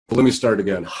Let me start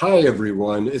again. Hi,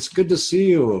 everyone. It's good to see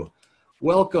you.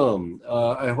 Welcome.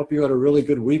 I hope you had a really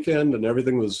good weekend and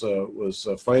everything was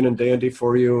fine and dandy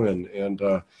for you.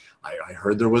 I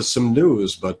heard there was some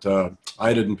news, but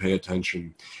I didn't pay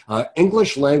attention.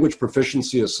 English Language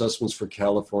Proficiency Assessments for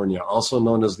California, also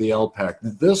known as the ELPAC.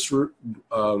 This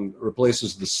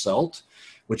replaces the CELT,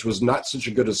 which was not such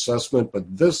a good assessment,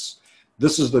 but this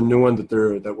is the new one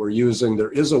that we're using.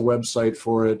 There is a website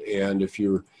for it, and if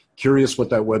you're curious what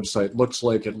that website looks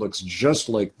like, it looks just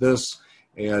like this.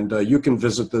 And you can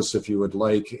visit this if you would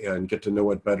like and get to know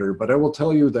it better. But I will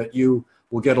tell you that you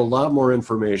will get a lot more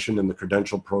information in the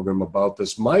credential program about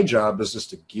this. My job is just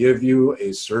to give you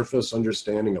a surface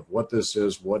understanding of what this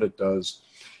is, what it does,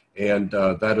 and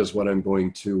that is what I'm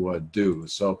going to do.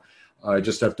 So I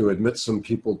just have to admit some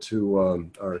people to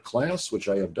our class, which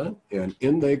I have done, and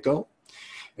in they go.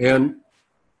 And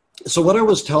so what I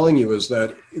was telling you is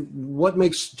that what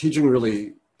makes teaching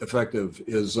really effective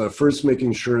is first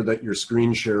making sure that you're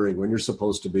screen sharing when you're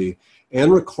supposed to be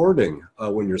and recording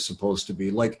when you're supposed to be,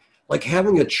 like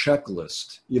having a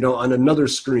checklist, on another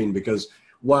screen, because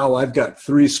wow, I've got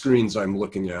 3 screens I'm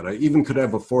looking at. I even could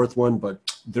have a 4th one, but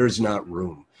there's not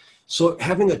room. So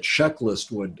having a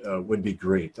checklist would be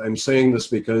great. I'm saying this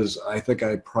because I think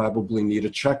I probably need a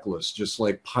checklist, just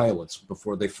like pilots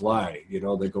before they fly.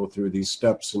 They go through these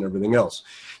steps and everything else.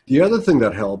 The other thing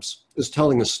that helps is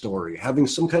telling a story, having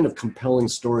some kind of compelling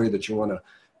story that you want to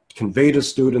convey to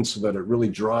students so that it really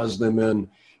draws them in,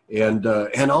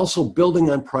 and also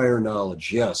building on prior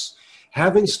knowledge. Yes,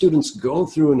 having students go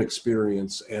through an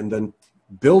experience and then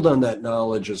build on that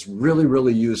knowledge is really,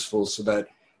 really useful so that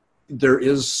there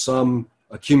is some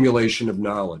accumulation of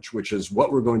knowledge, which is what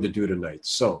we're going to do tonight.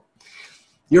 So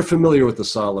you're familiar with the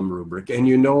Solemn rubric, and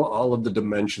you know all of the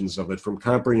dimensions of it, from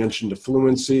comprehension to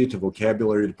fluency, to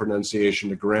vocabulary, to pronunciation,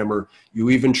 to grammar.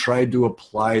 You even tried to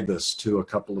apply this to a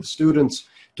couple of students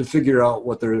to figure out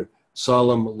what their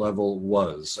Solemn level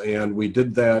was. And we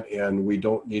did that, and we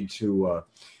don't need to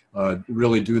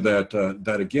really do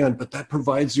that again, but that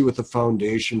provides you with a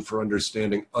foundation for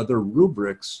understanding other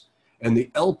rubrics. And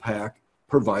the ELPAC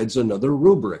provides another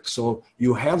rubric. So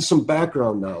you have some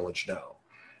background knowledge now.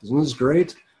 Isn't this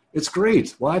great? It's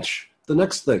great. Watch the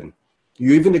next thing.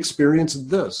 You even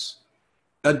experienced this.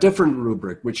 A different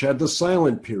rubric, which had the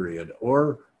silent period,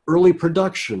 or early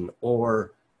production, the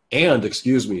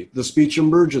speech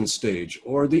emergence stage,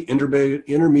 or the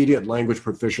intermediate language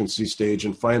proficiency stage,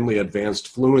 and finally advanced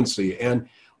fluency. And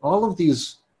all of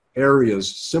these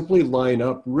areas simply line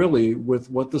up really with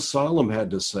what the Solemn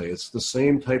had to say. It's the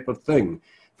same type of thing.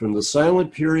 From the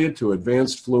silent period to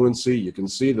advanced fluency, you can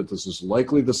see that this is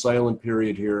likely the silent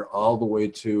period here, all the way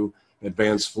to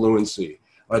advanced fluency.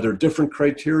 Are there different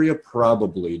criteria?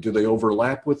 Probably. Do they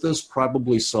overlap with this?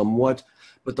 Probably somewhat.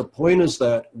 But the point is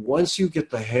that once you get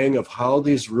the hang of how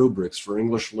these rubrics for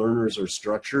English learners are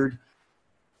structured,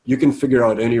 you can figure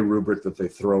out any rubric that they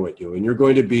throw at you, and you're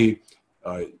going to be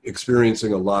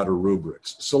experiencing a lot of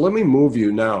rubrics. So let me move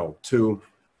you now to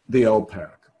the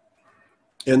ELPAC.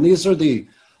 And these are the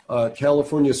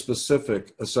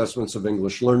California-specific assessments of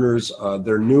English learners.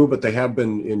 They're new, but they have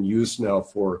been in use now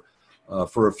for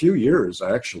a few years,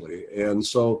 actually. And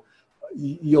so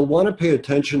you'll want to pay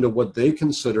attention to what they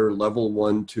consider level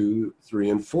 1, 2, 3,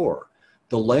 and 4.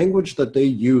 The language that they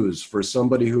use for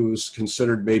somebody who's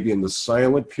considered maybe in the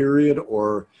silent period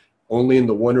or only in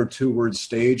the 1 or 2 word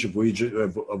stage of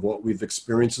what we've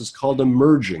experienced is called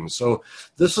emerging. So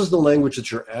this is the language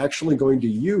that you're actually going to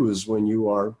use when you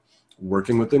are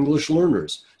working with English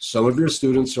learners. Some of your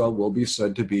students will be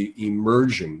said to be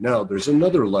emerging. Now, there's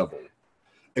another level,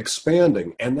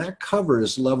 expanding, and that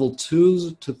covers level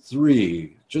 2 to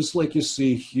 3. Just like you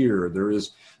see here, there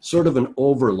is sort of an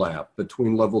overlap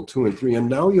between level 2 and 3. And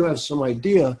now you have some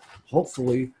idea,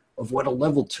 hopefully, of what a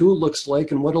level 2 looks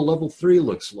like and what a level 3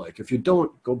 looks like. If you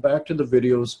don't, go back to the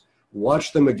videos,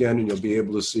 watch them again, and you'll be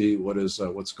able to see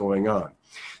what's going on.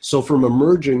 So from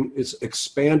emerging, it's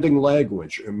expanding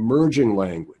language, emerging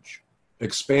language,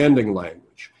 expanding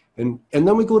language. And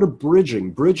then we go to bridging.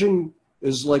 Bridging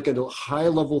is like a high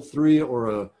level 3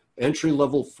 or a entry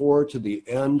level 4 to the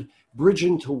end.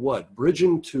 Bridging to what?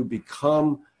 Bridging to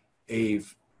become a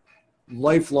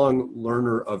lifelong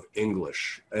learner of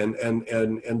English, and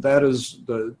that is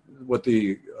what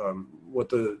the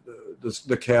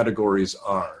categories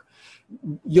are.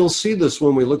 You'll see this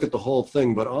when we look at the whole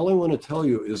thing, but all I want to tell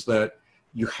you is that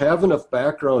you have enough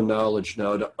background knowledge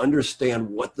now to understand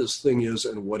what this thing is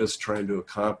and what it's trying to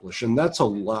accomplish, and that's a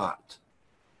lot.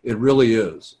 It really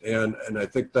is, and I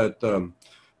think that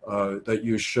that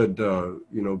you should,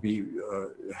 be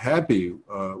happy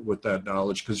with that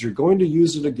knowledge, because you're going to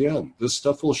use it again. This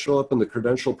stuff will show up in the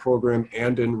credential program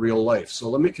and in real life. So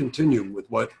let me continue with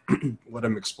what, what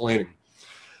I'm explaining.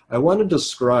 I want to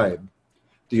describe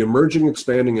the emerging,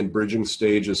 expanding, and bridging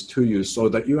stages to you so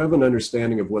that you have an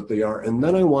understanding of what they are. And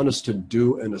then I want us to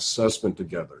do an assessment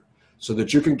together so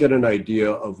that you can get an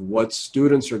idea of what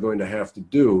students are going to have to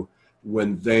do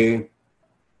when they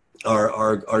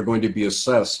are going to be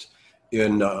assessed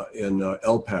in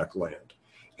ELPAC land.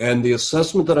 And the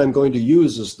assessment that I'm going to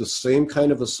use is the same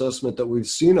kind of assessment that we've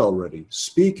seen already,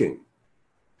 speaking.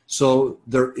 So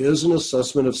there is an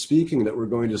assessment of speaking that we're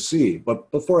going to see.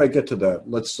 But before I get to that,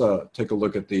 let's take a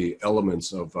look at the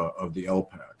elements of the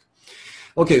ELPAC.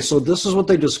 Okay, so this is what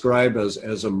they describe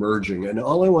as emerging. And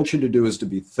all I want you to do is to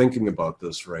be thinking about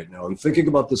this right now and thinking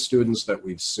about the students that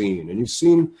we've seen. And you've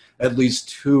seen at least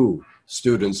 2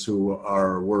 students who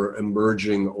were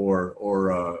emerging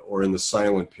or in the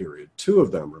silent period. 2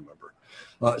 of them, remember.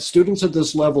 Students at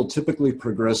this level typically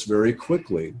progress very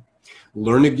quickly,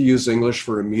 learning to use English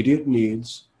for immediate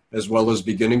needs, as well as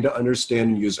beginning to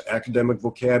understand and use academic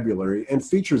vocabulary and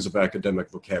features of academic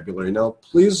vocabulary. Now,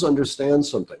 please understand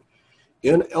something.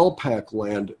 In ELPAC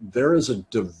land, there is a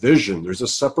division, there's a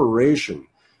separation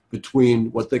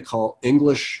between what they call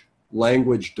English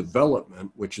language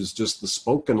development, which is just the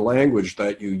spoken language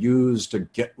that you use to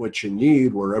get what you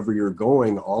need wherever you're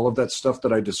going, all of that stuff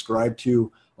that I described to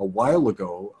you a while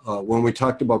ago when we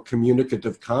talked about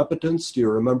communicative competence. Do you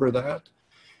remember that?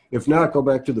 If not, go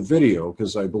back to the video,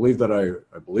 because I believe I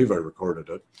recorded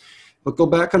it. But go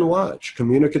back and watch.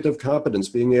 Communicative competence,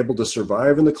 being able to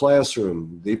survive in the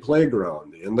classroom, the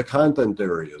playground, in the content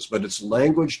areas, but it's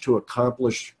language to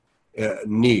accomplish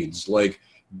needs, like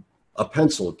a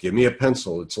pencil, give me a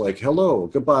pencil. It's like, hello,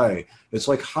 goodbye. It's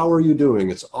like, how are you doing?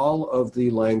 It's all of the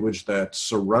language that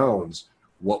surrounds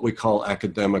what we call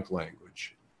academic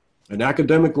language. And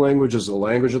academic language is the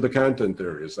language of the content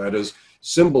areas. That is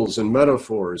symbols and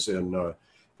metaphors in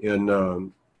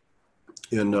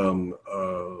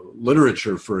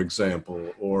literature, for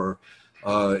example, or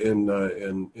in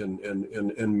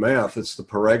math, it's the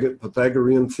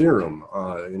Pythagorean theorem,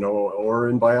 or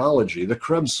in biology, the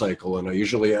Krebs cycle. And I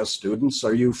usually ask students,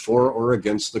 are you for or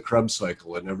against the Krebs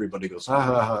cycle? And everybody goes, ha,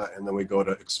 ha, ha. And then we go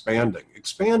to expanding.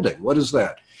 Expanding, what is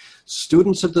that?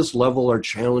 Students at this level are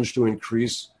challenged to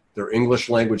increase their English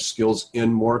language skills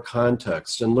in more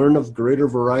context and learn a greater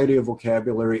variety of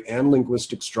vocabulary and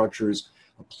linguistic structures,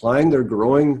 applying their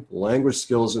growing language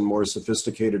skills in more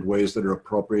sophisticated ways that are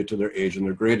appropriate to their age and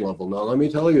their grade level. Now, let me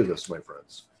tell you this, my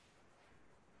friends.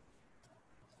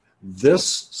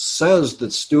 This says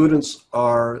that students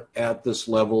are at this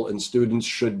level and students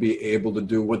should be able to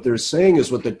do what they're saying is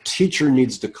what the teacher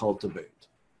needs to cultivate.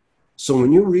 So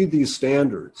when you read these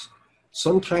standards,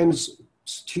 sometimes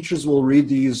teachers will read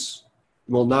these,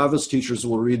 novice teachers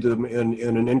will read them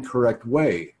in an incorrect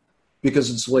way,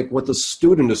 because it's like what the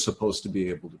student is supposed to be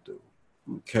able to do,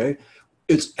 okay?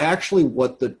 It's actually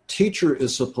what the teacher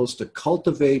is supposed to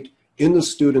cultivate in the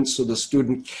student so the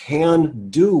student can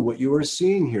do what you are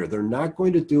seeing here. They're not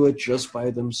going to do it just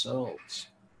by themselves.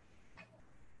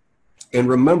 And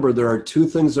remember, there are 2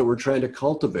 things that we're trying to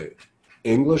cultivate.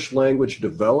 English language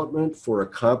development for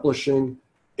accomplishing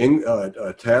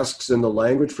tasks in the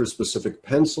language for specific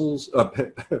pencils,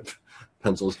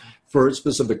 for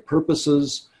specific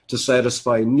purposes, to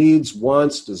satisfy needs,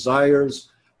 wants, desires,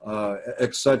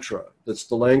 etc. That's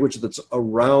the language that's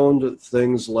around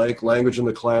things like language in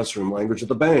the classroom, language at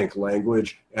the bank,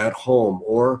 language at home,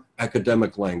 or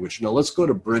academic language. Now let's go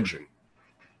to bridging.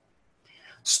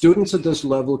 Students at this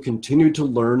level continue to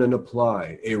learn and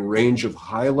apply a range of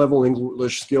high-level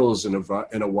English skills in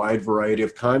a wide variety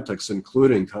of contexts,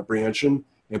 including comprehension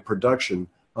and production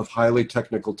of highly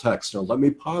technical text. Now let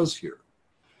me pause here.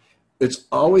 It's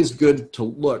always good to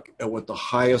look at what the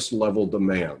highest level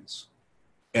demands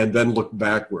and then look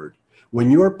backward.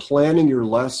 When you're planning your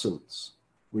lessons,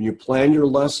 when you plan your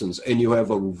lessons and you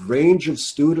have a range of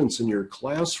students in your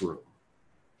classroom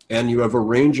and you have a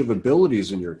range of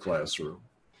abilities in your classroom,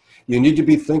 you need to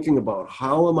be thinking about,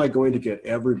 how am I going to get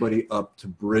everybody up to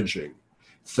bridging?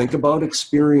 Think about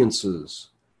experiences.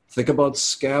 Think about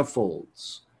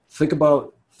scaffolds. Think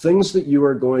about things that you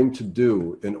are going to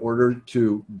do in order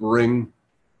to bring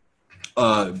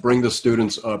the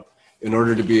students up, in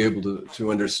order to be able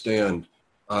to understand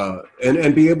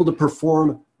and be able to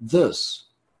perform this.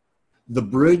 The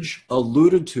bridge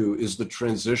alluded to is the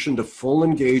transition to full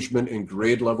engagement in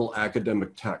grade level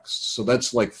academic texts. So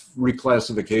that's like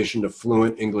reclassification to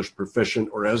fluent English proficient,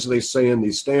 or as they say in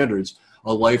these standards,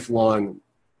 a lifelong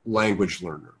language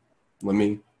learner. Let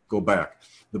me go back.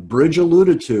 The bridge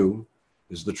alluded to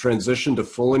is the transition to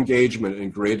full engagement in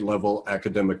grade level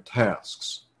academic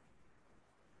tasks.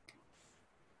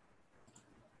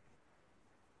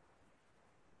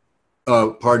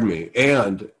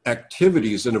 And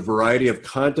activities in a variety of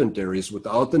content areas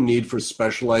without the need for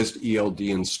specialized ELD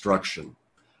instruction.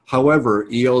 However,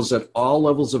 ELs at all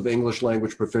levels of English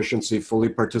language proficiency fully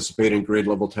participate in grade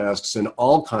level tasks in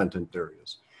all content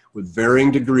areas with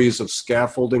varying degrees of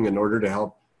scaffolding in order to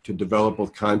help to develop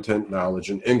both content knowledge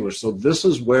and English. So this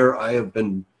is where I have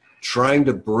been trying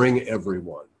to bring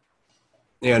everyone.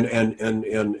 And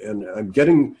I'm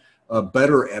getting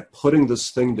better at putting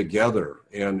this thing together,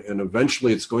 and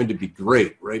eventually it's going to be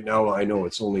great. Right now I know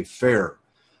it's only fair,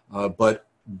 but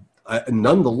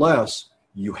nonetheless,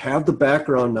 you have the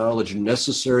background knowledge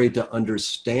necessary to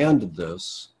understand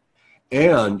this.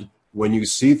 And when you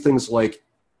see things like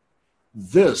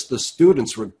this, the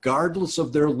students, regardless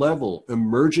of their level,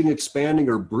 emerging, expanding,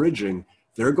 or bridging,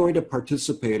 they're going to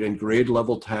participate in grade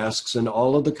level tasks in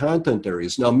all of the content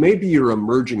areas. Now, maybe your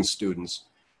emerging students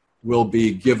will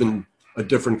be given a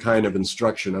different kind of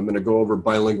instruction. I'm going to go over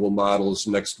bilingual models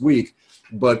next week,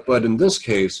 but in this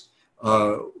case,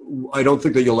 I don't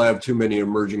think that you'll have too many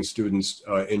emerging students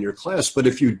in your class. But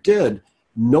if you did,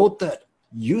 note that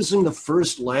using the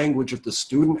first language, if the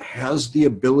student has the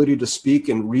ability to speak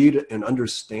and read and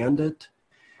understand it,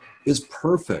 is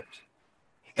perfect.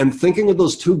 And thinking of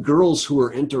those two girls who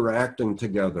are interacting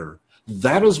together,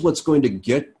 that is what's going to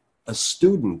get a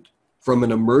student from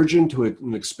an emerging to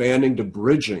an expanding to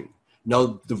bridging.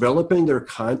 Now, developing their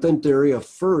content area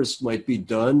first might be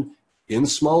done in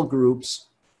small groups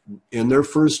in their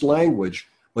first language,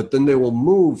 but then they will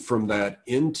move from that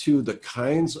into the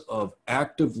kinds of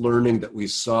active learning that we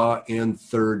saw in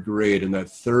third grade, in that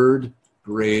third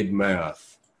grade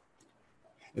math.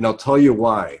 And I'll tell you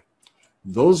why.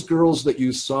 Those girls that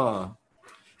you saw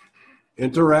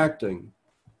interacting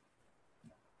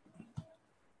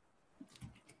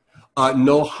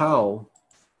know how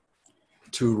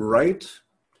to write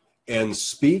and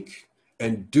speak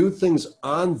and do things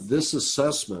on this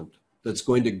assessment that's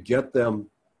going to get them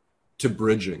to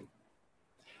bridging.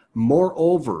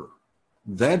 Moreover,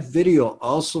 that video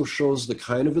also shows the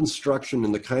kind of instruction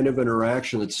and the kind of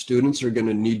interaction that students are going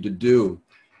to need to do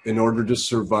in order to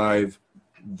survive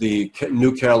the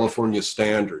new California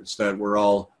standards that we're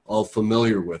all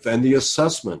familiar with, and the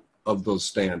assessment of those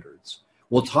standards.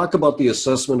 We'll talk about the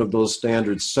assessment of those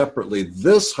standards separately.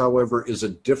 This, however, is a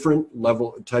different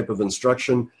level type of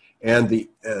instruction, and the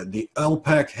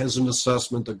ELPAC has an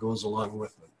assessment that goes along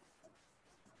with it.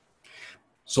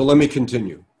 So let me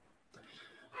continue.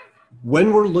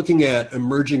 When we're looking at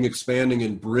emerging, expanding,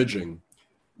 and bridging,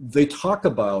 they talk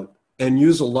about and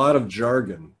use a lot of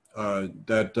jargon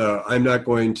that I'm not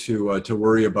going to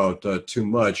worry about too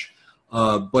much,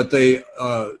 but they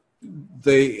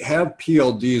have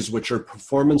PLDs, which are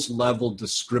performance level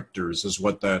descriptors, is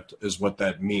what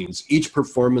that means. Each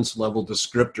performance level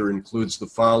descriptor includes the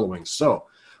following. So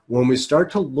when we start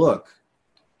to look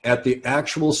at the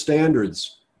actual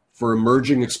standards for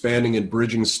emerging, expanding, and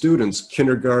bridging students,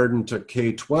 kindergarten to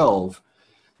K-12,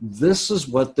 this is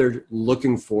what they're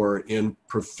looking for in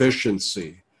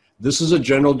proficiency. This is a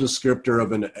general descriptor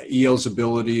of an EL's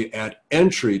ability at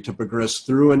entry to progress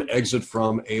through and exit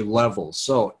from a level.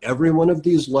 So every one of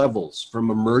these levels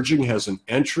from emerging has an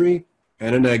entry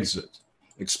and an exit.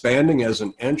 Expanding has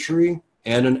an entry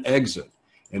and an exit.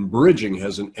 And bridging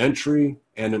has an entry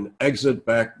and an exit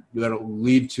back that'll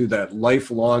lead to that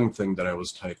lifelong thing that I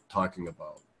was talking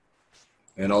about.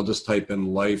 And I'll just type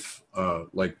in life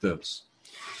like this.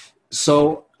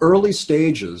 So early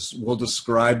stages will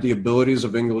describe the abilities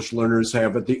of English learners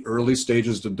have at the early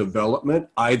stages of development,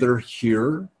 either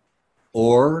here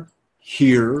or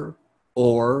here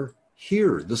or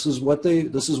here. This is what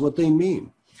they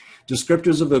mean.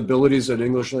 Descriptors of abilities that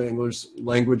English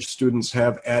language students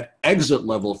have at exit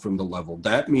level from the level.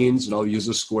 That means, and I'll use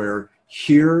a square,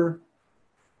 here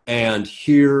and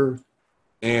here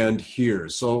and here.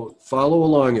 So follow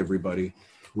along, everybody.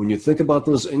 When you think about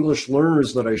those English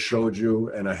learners that I showed you,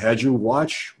 and I had you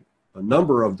watch a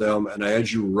number of them, and I had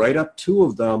you write up 2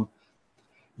 of them,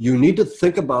 you need to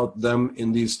think about them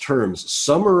in these terms.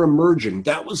 Some are emerging.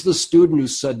 That was the student who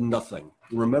said nothing.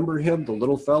 Remember him, the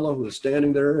little fellow who was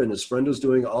standing there and his friend is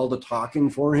doing all the talking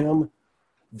for him?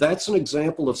 That's an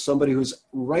example of somebody who's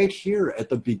right here at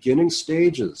the beginning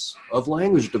stages of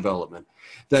language development.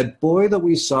 That boy that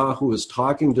we saw who was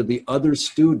talking to the other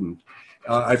student,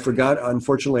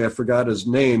 unfortunately I forgot his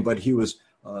name, but he was,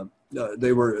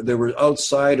 they were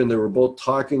outside and they were both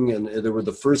talking, and they were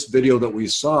the first video that we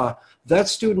saw. That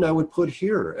student I would put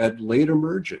here at late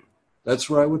emerging. That's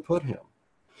where I would put him.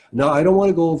 Now, I don't want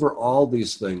to go over all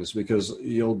these things because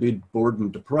you'll be bored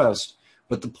and depressed.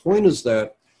 But the point is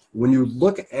that when you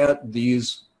look at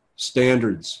these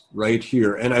standards right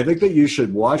here, and I think that you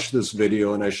should watch this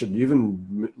video, and I should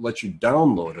even let you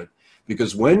download it,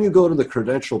 because when you go to the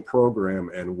credential program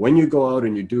and when you go out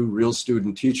and you do real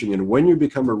student teaching and when you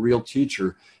become a real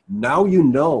teacher, now you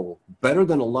know better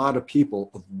than a lot of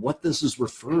people of what this is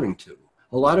referring to.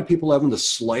 A lot of people haven't the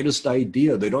slightest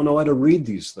idea. They don't know how to read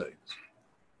these things.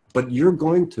 But you're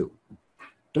going to.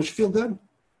 Don't you feel good?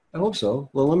 I hope so.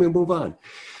 Well, let me move on.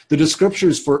 The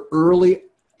descriptors for early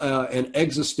and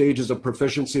exit stages of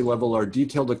proficiency level are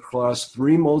detailed across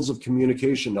 3 modes of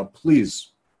communication. Now,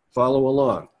 please follow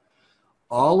along.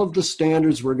 All of the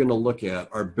standards we're going to look at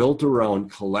are built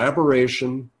around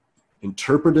collaboration,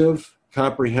 interpretive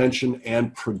comprehension,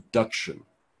 and production.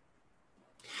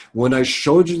 When I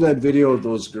showed you that video of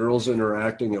those girls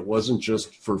interacting, it wasn't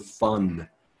just for fun.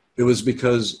 It was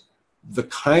because the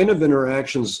kind of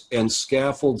interactions and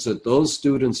scaffolds that those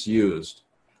students used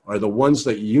are the ones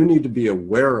that you need to be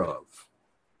aware of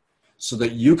so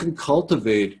that you can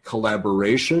cultivate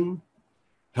collaboration,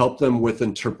 help them with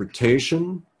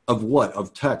interpretation of what?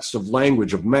 Of text, of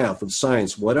language, of math, of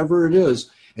science, whatever it is,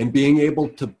 and being able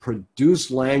to produce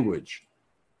language,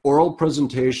 oral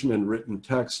presentation, and written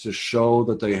text to show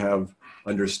that they have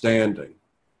understanding.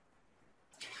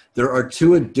 There are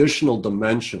 2 additional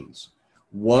dimensions.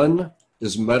 One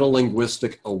is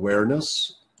metalinguistic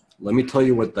awareness. Let me tell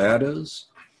you what that is.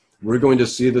 We're going to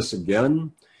see this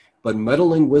again, but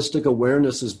metalinguistic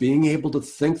awareness is being able to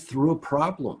think through a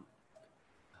problem.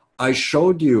 I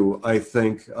showed you, I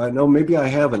think, no, maybe I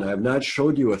haven't. I have not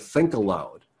showed you a think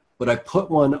aloud, but I put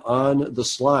one on the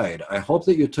slide. I hope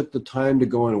that you took the time to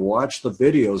go and watch the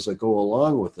videos that go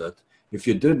along with it. If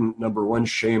you didn't, number 1,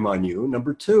 shame on you.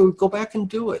 Number 2, go back and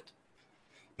do it.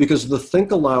 Because the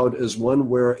think aloud is one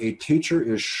where a teacher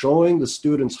is showing the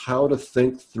students how to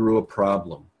think through a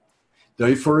problem.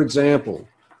 They, for example,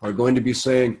 are going to be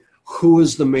saying, who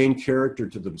is the main character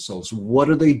to themselves? What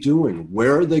are they doing?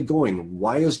 Where are they going?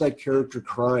 Why is that character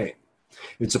crying?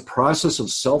 It's a process of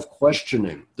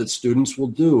self-questioning that students will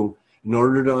do in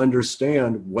order to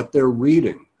understand what they're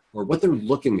reading or what they're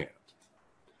looking at.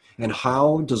 And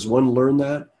how does one learn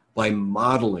that? By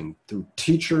modeling, through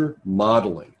teacher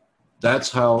modeling.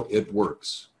 That's how it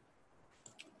works.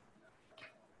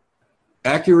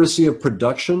 Accuracy of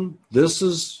production. This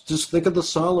is, just think of the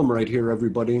solemn right here,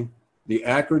 everybody. The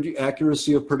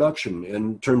accuracy of production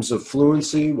in terms of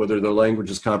fluency, whether the language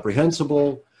is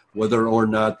comprehensible, whether or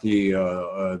not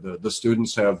the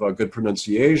students have good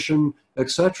pronunciation,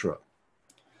 etc.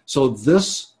 So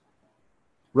this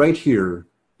right here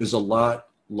is a lot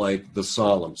like the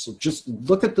solemn. So just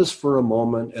look at this for a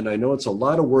moment, and I know it's a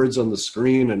lot of words on the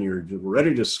screen and you're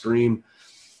ready to scream,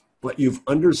 but you've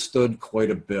understood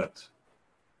quite a bit.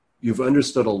 You've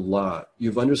understood a lot.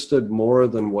 You've understood more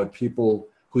than what people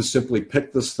who simply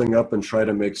pick this thing up and try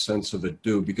to make sense of it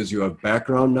do, because you have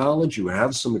background knowledge, you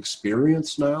have some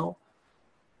experience now,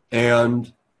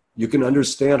 and you can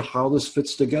understand how this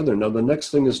fits together. Now, the next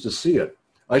thing is to see it.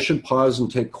 I should pause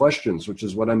and take questions, which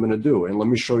is what I'm going to do. And let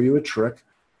me show you a trick.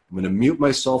 I'm going to mute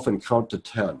myself and count to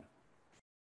 10.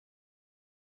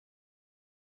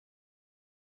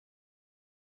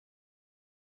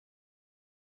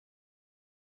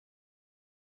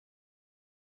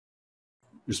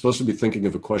 You're supposed to be thinking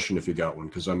of a question if you got one,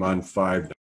 because I'm on 5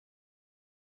 now.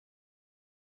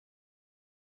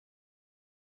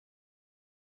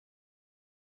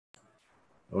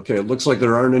 Okay, it looks like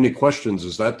there aren't any questions.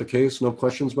 Is that the case? No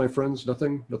questions, my friends?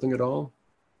 Nothing? Nothing at all?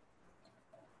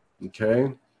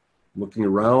 Okay. Looking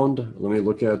around. Let me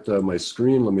look at my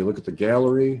screen. Let me look at the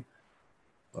gallery.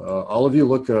 All of you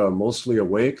look mostly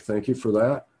awake. Thank you for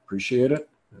that. Appreciate it.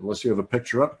 Unless you have a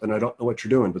picture up, then I don't know what you're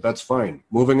doing, but that's fine.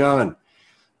 Moving on.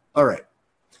 All right.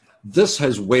 This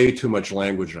has way too much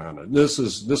language on it. This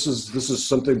is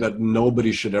something that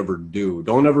nobody should ever do.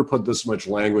 Don't ever put this much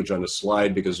language on a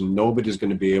slide, because nobody's going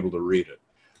to be able to read it.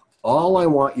 All I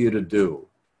want you to do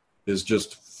is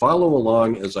just follow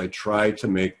along as I try to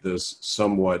make this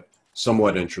somewhat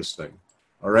interesting.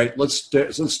 All right, let's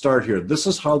start here. This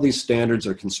is how these standards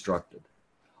are constructed.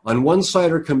 On one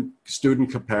side are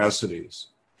student capacities.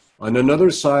 On another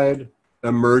side,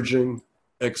 emerging,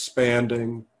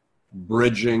 expanding,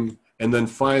 bridging, and then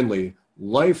finally,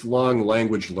 lifelong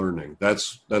language learning.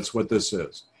 That's what this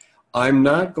is. I'm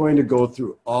not going to go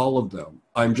through all of them.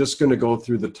 I'm just going to go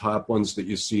through the top ones that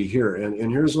you see here.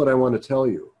 And here's what I want to tell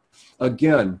you.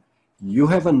 Again, you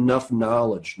have enough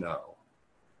knowledge now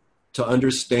to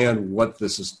understand what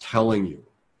this is telling you,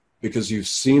 because you've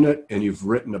seen it and you've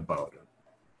written about it.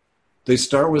 They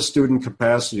start with student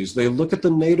capacities. They look at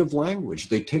the native language.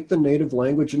 They take the native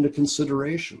language into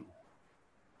consideration.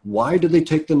 Why do they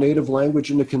take the native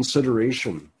language into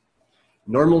consideration?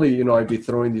 Normally, you know, I'd be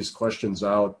throwing these questions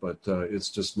out, but it's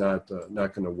just not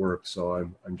going to work. So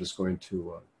I'm just going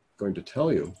to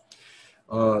tell you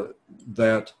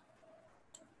that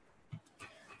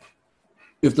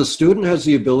if the student has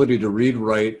the ability to read,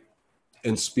 write,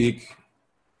 and speak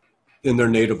in their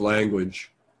native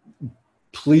language,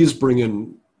 please bring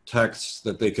in texts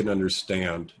that they can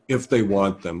understand if they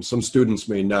want them. Some students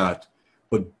may not,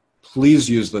 but please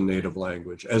use the native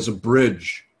language as a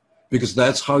bridge, because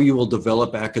that's how you will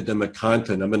develop academic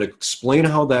content. I'm going to explain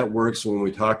how that works when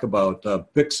we talk about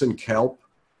BICS and CALP,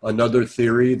 another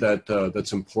theory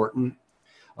that's important.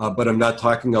 But I'm not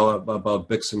talking about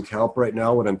BICS and CALP right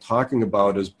now. What I'm talking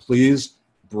about is please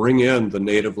bring in the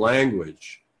native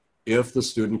language if the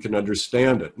student can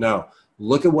understand it. Now,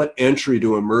 look at what entry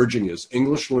to emerging is.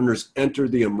 English learners enter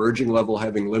the emerging level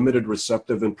having limited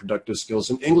receptive and productive skills.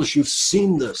 In English, you've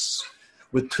seen this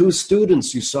with two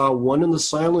students. You saw one in the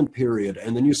silent period,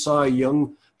 and then you saw a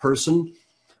young person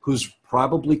who's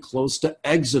probably close to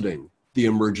exiting the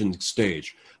emerging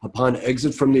stage. Upon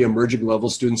exit from the emerging level,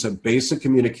 students have basic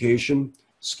communication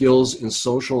skills in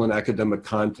social and academic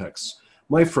contexts.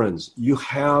 My friends, you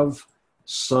have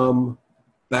some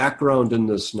background in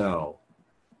this now.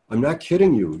 I'm not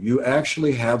kidding you. You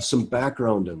actually have some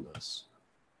background in this.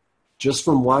 Just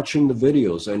from watching the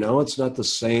videos. I know it's not the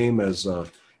same as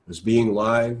being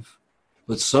live,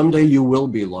 but someday you will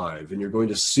be live and you're going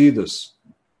to see this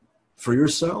for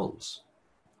yourselves.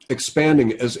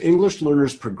 Expanding. As English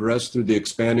learners progress through the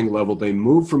expanding level, they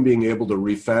move from being able to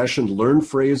refashion learned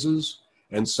phrases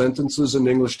and sentences in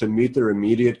English to meet their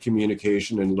immediate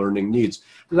communication and learning needs.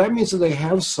 That means that they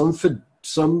have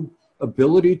some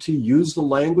ability to use the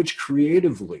language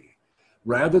creatively,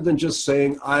 rather than just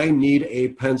saying, I need a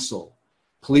pencil.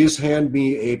 Please hand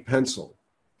me a pencil.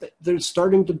 They're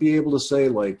starting to be able to say,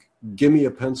 like, give me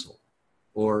a pencil,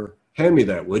 or hand me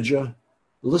that, would you?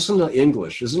 Listen to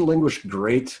English. Isn't English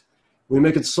great? We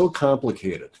make it so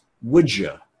complicated. Would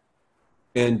you?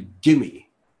 And gimme.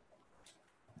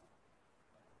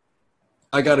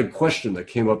 I got a question that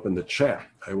came up in the chat.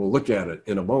 I will look at it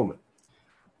in a moment.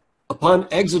 Upon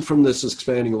exit from this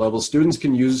expanding level, students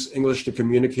can use English to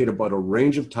communicate about a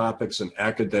range of topics and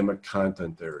academic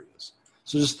content areas.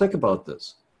 So just think about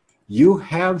this. You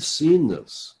have seen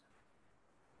this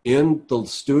in the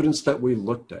students that we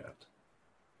looked at.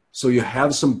 So you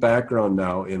have some background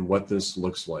now in what this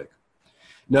looks like.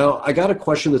 Now, I got a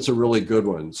question that's a really good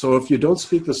one. So if you don't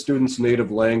speak the student's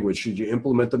native language, should you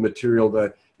implement the material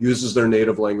that uses their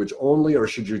native language only, or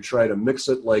should you try to mix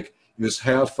it, like use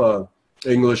half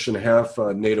English and half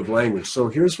native language? So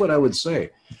here's what I would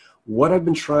say. What I've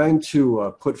been trying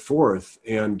to put forth,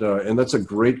 and that's a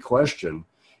great question,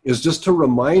 is just to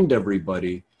remind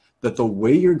everybody that the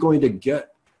way you're going to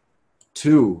get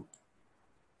to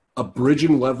a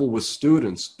bridging level with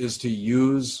students is to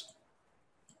use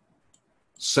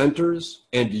centers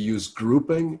and to use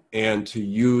grouping and to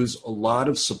use a lot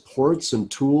of supports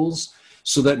and tools,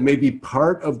 so that maybe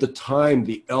part of the time,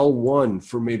 the L1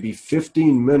 for maybe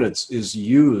 15 minutes is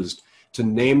used to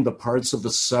name the parts of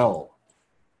the cell.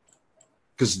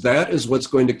 Because that is what's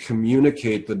going to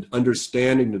communicate the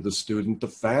understanding to the student the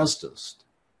fastest.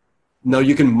 Now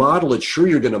you can model it. Sure,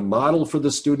 you're going to model for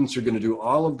the students. You're going to do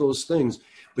all of those things,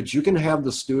 but you can have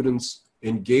the students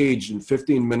engage in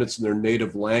 15 minutes in their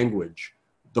native language,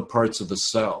 the parts of the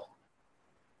cell.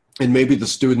 And maybe the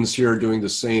students here are doing the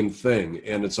same thing,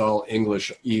 and it's all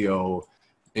English EO,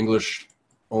 English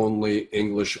only,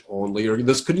 or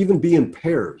this could even be in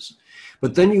pairs.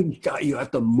 But then you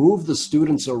have to move the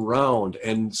students around,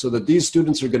 and so that these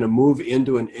students are going to move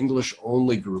into an English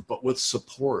only group, but with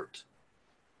support.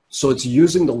 So it's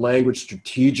using the language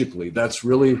strategically. That's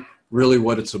really, really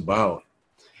what it's about.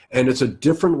 And it's a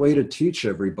different way to teach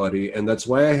everybody, and that's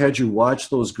why I had you watch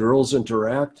those girls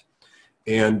interact.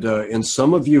 And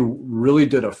some of you really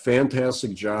did a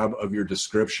fantastic job of your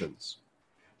descriptions.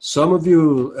 Some of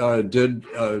you did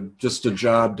just a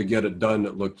job to get it done,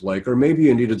 it looked like, or maybe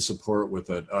you needed support with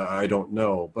it. I don't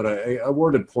know, but I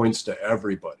awarded points to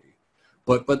everybody.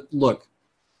 But look,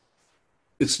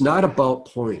 it's not about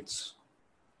points.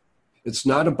 It's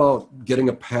not about getting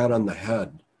a pat on the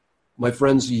head. My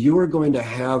friends, you are going to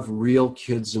have real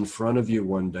kids in front of you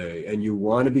one day, and you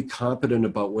want to be competent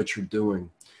about what you're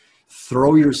doing.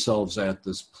 Throw yourselves at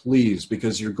this, please,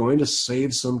 because you're going to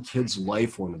save some kid's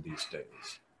life one of these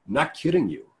days. I'm not kidding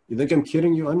you. You think I'm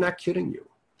kidding you? I'm not kidding you.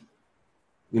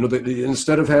 You know,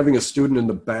 instead of having a student in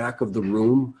the back of the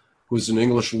room who's an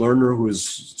English learner who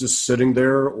is just sitting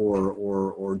there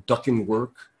or ducking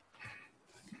work,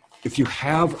 if you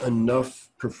have enough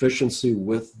proficiency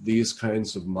with these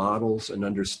kinds of models and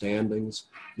understandings,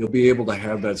 you'll be able to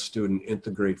have that student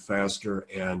integrate faster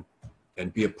and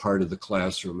be a part of the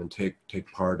classroom and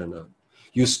take part in it.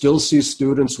 You still see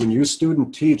students, when you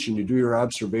student teach and you do your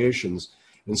observations,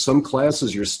 in some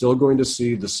classes you're still going to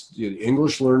see the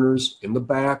English learners in the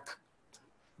back,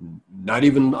 not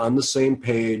even on the same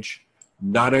page,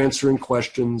 not answering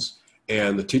questions,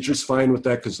 and the teacher's fine with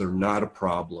that because they're not a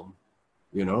problem.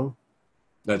 You know,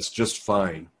 that's just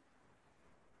fine.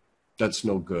 That's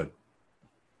no good.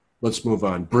 Let's move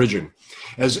on. Bridging.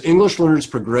 As English learners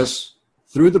progress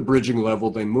through the bridging level,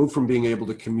 they move from being able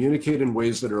to communicate in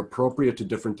ways that are appropriate to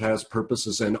different task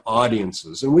purposes and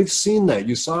audiences. And we've seen that.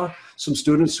 You saw some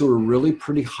students who are really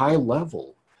pretty high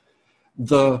level.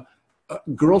 The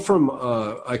girl from,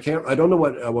 I don't know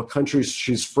what country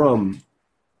she's from,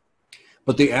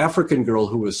 but the African girl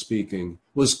who was speaking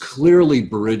was clearly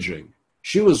bridging.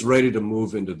 She was ready to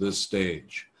move into this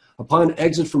stage. Upon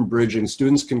exit from bridging,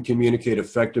 students can communicate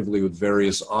effectively with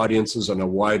various audiences on a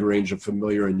wide range of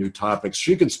familiar and new topics.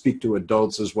 She could speak to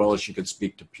adults as well as she could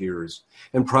speak to peers,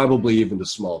 and probably even to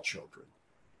small children,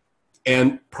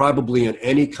 and probably in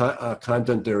any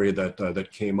content area that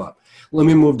came up. Let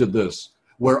me move to this,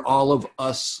 where all of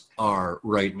us are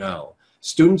right now.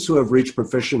 Students who have reached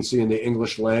proficiency in the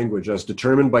English language as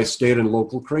determined by state and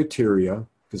local criteria,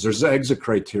 because there's exit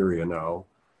criteria now,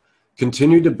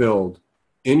 continue to build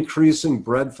increasing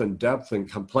breadth and depth and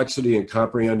complexity in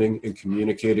comprehending and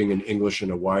communicating in English in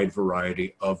a wide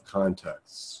variety of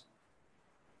contexts.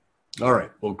 All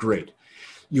right, well, great.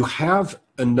 You have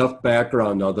enough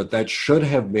background now that should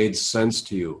have made sense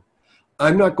to you.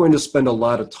 I'm not going to spend a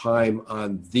lot of time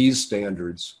on these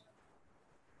standards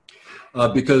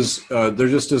because there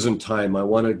just isn't time. I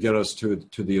want to get us to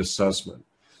the assessment.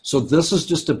 So this is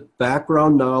just a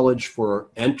background knowledge for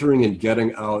entering and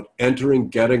getting out, entering,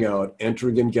 getting out,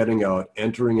 entering and getting out,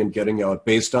 entering and getting out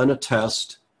based on a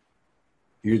test.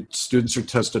 Your students are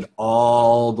tested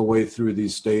all the way through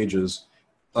these stages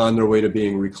on their way to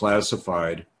being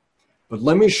reclassified. But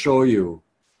let me show you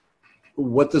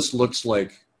what this looks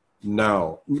like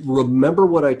now. Remember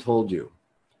what I told you.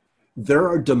 There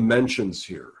are dimensions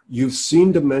here. You've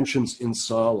seen dimensions in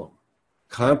Solemn.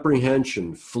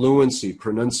 Comprehension, fluency,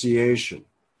 pronunciation.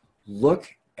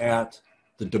 Look at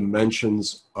the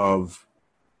dimensions of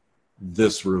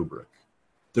this rubric.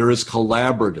 There is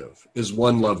collaborative is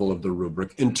one level of the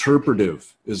rubric.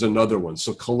 Interpretive is another one.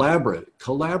 So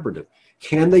collaborative.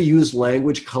 Can they use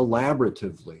language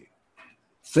collaboratively?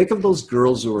 Think of those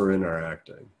girls who are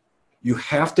interacting. You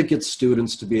have to get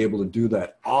students to be able to do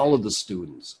that. All of the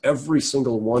students, every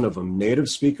single one of them, native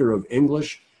speaker of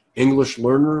English, English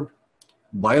learner,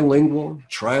 bilingual,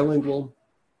 trilingual.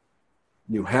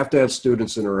 You have to have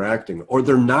students interacting or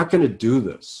they're not going to do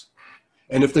this.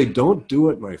 And if they don't do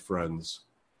it, my friends,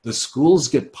 the schools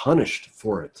get punished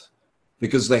for it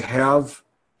because they have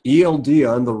ELD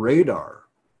on the radar.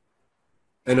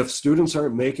 And if students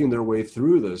aren't making their way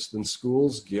through this, then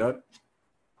schools get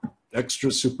extra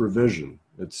supervision.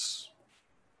 It's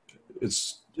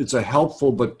a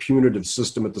helpful but punitive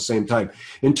system at the same time.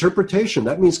 Interpretation,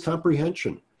 that means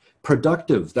comprehension.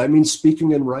 Productive, that means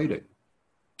speaking and writing.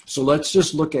 So let's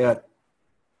just look at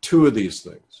two of these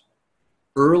things.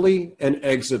 Early and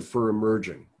exit for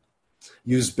emerging.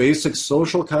 Use basic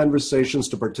social conversations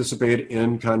to participate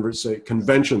in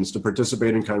conventions to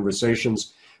participate in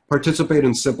conversations. Participate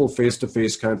in simple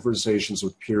face-to-face conversations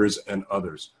with peers and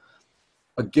others.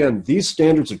 Again, these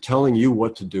standards are telling you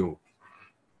what to do.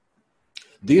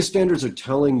 These standards are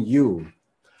telling you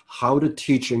how to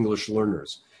teach English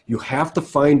learners. You have to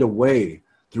find a way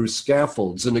through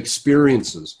scaffolds and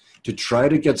experiences to try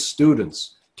to get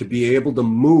students to be able to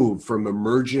move from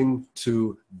emerging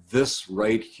to this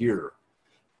right here.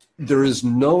 There is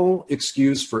no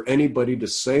excuse for anybody to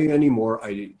say anymore,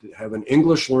 I have an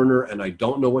English learner and I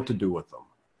don't know what to do with them.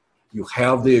 You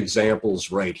have the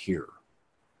examples right here.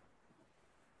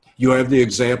 You have the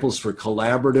examples for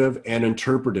collaborative and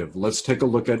interpretive. Let's take a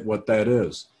look at what that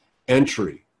is.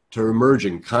 Entry to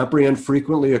emerging, comprehend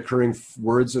frequently occurring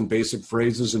words and basic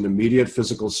phrases in immediate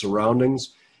physical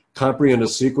surroundings, comprehend a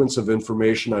sequence of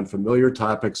information on familiar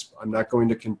topics. I'm not going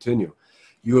to continue.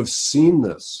 You have seen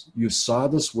this. You saw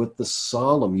this with the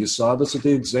Solemn. You saw this with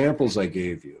the examples I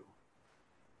gave you.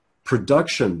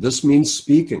 Production, this means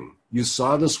speaking. You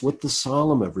saw this with the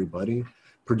Solemn, everybody.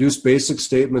 Produce basic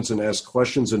statements and ask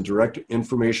questions and direct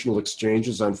informational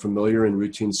exchanges on familiar and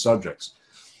routine subjects.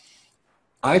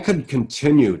 I could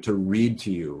continue to read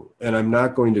to you, and I'm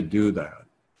not going to do that.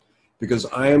 because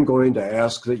I am going to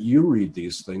ask that you read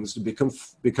these things to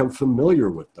become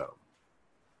familiar with them.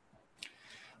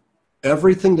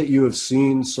 Everything that you have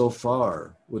seen so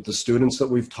far with the students that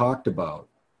we've talked about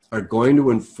are going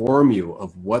to inform you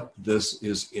of what this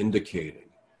is indicating.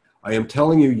 I am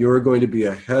telling you, you're going to be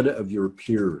ahead of your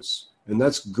peers, and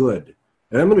that's good.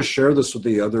 And I'm going to share this with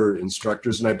the other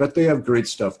instructors, and I bet they have great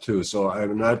stuff too. So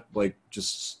I'm not like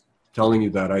just telling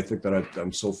you that. I think that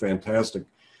I'm so fantastic.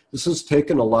 This has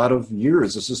taken a lot of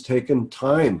years. This has taken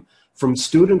time from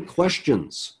student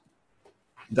questions.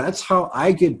 That's how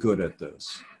I get good at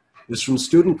this, is from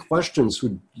student questions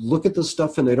who look at this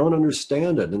stuff and they don't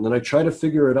understand it. And then I try to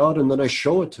figure it out, and then I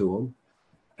show it to them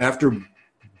after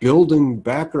building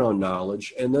background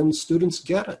knowledge, and then students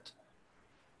get it.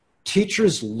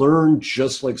 Teachers learn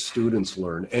just like students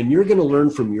learn, and you're going to learn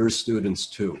from your students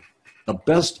too. The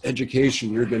best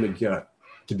education you're going to get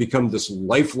to become this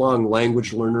lifelong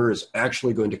language learner is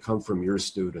actually going to come from your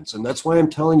students. And that's why I'm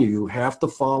telling you, you have to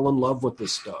fall in love with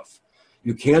this stuff.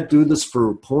 You can't do this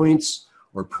for points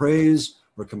or praise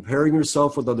or comparing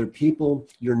yourself with other people.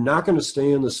 You're not going to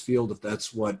stay in this field if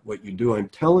that's what you do. I'm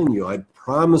telling you, I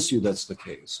promise you that's the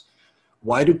case.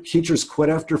 Why do teachers quit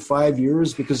after 5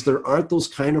 years? Because there aren't those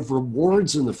kind of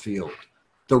rewards in the field.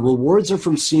 The rewards are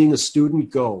from seeing a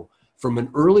student go from an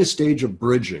early stage of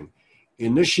bridging,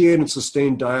 initiate and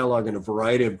sustain dialogue in a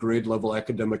variety of grade level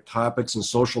academic topics and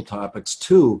social topics,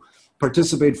 to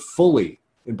participate fully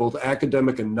in both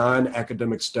academic and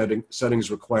non-academic settings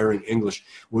requiring English.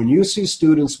 When you see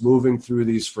students moving through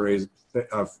these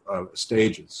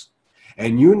stages,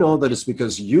 and you know that it's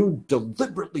because you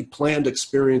deliberately planned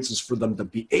experiences for them to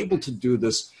be able to do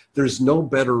this, there's no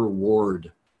better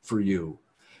reward for you.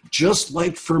 Just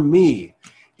like for me,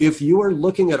 if you are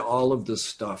looking at all of this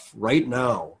stuff right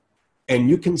now, and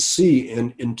you can see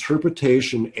in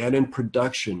interpretation and in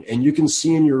production, and you can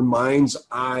see in your mind's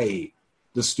eye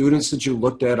the students that you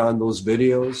looked at on those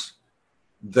videos,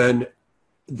 then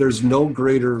there's no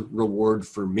greater reward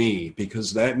for me,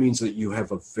 because that means that you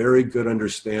have a very good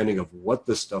understanding of what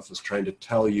this stuff is trying to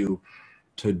tell you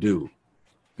to do.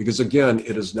 Because again,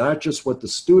 it is not just what the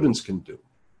students can do.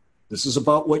 This is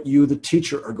about what you, the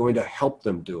teacher, are going to help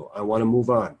them do. I want to move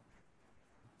on.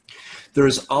 There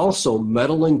is also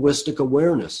metalinguistic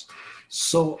awareness.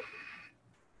 So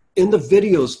in the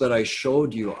videos that I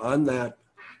showed you on that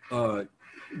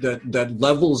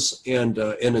levels and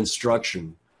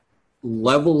instruction,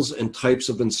 levels and types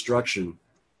of instruction,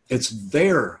 it's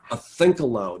there, a think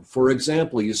aloud. For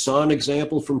example, you saw an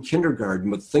example from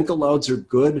kindergarten, but think alouds are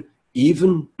good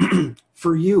even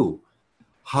for you.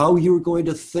 How you're going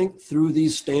to think through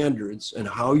these standards and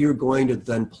how you're going to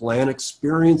then plan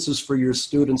experiences for your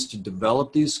students to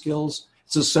develop these skills,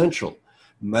 it's essential.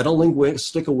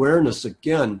 Metalinguistic awareness,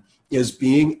 again, is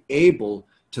being able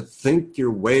to think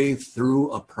your way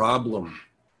through a problem.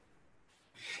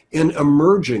 In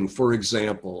emerging, for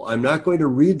example, I'm not going to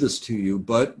read this to you,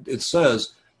 but it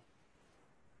says,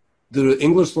 the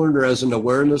English learner has an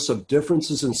awareness of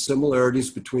differences and similarities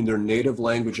between their native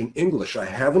language and English. I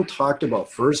haven't talked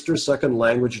about first or second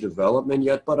language development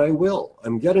yet, but I will.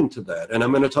 I'm getting to that. And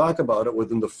I'm going to talk about it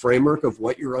within the framework of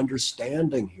what you're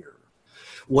understanding here.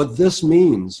 What this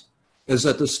means is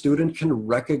that the student can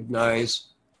recognize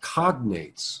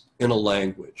cognates in a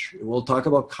language. We'll talk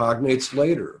about cognates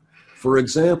later. For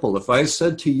example, if I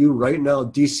said to you right now,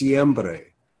 diciembre,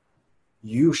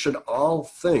 you should all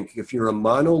think, if you're a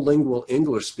monolingual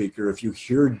English speaker, if you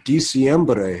hear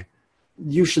diciembre,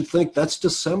 you should think that's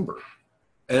December.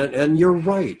 And you're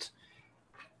right.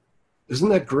 Isn't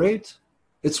that great?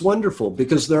 It's wonderful,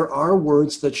 because there are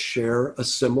words that share a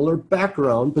similar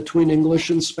background between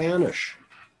English and Spanish,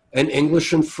 and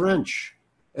English and French,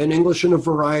 and English in a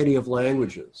variety of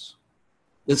languages.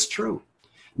 It's true.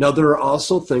 Now, there are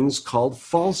also things called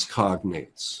false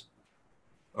cognates,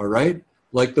 all right?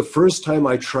 Like the first time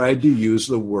I tried to use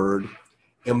the word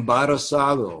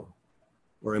embarazado,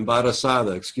 or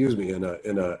embarazada, excuse me, in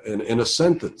a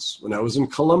sentence when I was in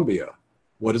Colombia.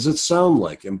 What does it sound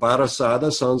like?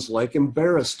 Embarazada sounds like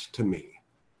embarrassed to me.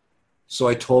 So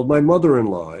I told my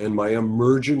mother-in-law in my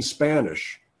emerging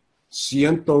Spanish,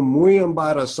 siento muy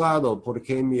embarazado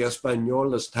porque mi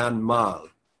español es tan mal.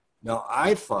 Now,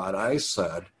 I thought I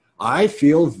said, I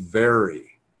feel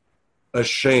very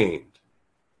ashamed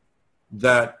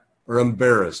that, or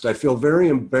embarrassed. I feel very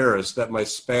embarrassed that my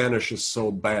Spanish is so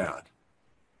bad.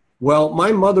 Well,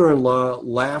 my mother-in-law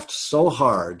laughed so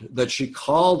hard that she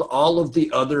called all of the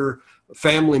other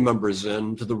family members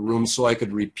into the room so I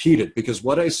could repeat it, because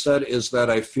what I said is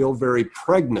that I feel very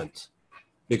pregnant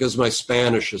because my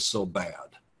Spanish is so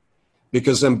bad.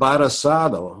 Because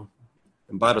embarazada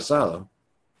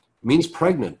means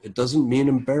pregnant. It doesn't mean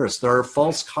embarrassed. There are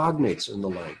false cognates in the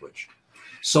language.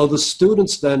 So the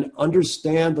students then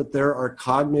understand that there are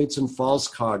cognates and false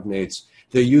cognates.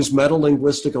 They use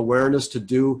metalinguistic awareness to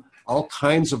do all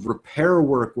kinds of repair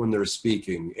work when they're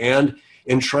speaking and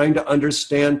in trying to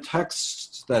understand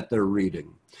texts that they're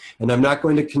reading. And I'm not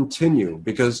going to continue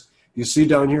because you see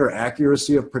down here,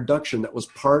 accuracy of production, that was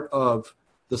part of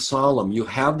the solemn. You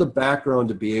have the background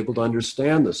to be able to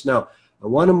understand this. Now, I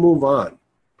want to move on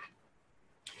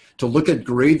to look at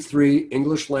grade 3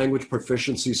 English language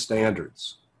proficiency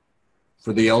standards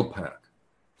for the ELPAC.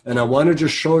 And I want to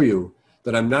just show you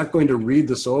that I'm not going to read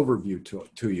this overview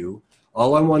to you.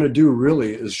 All I want to do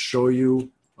really is show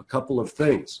you a couple of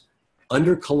things.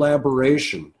 Under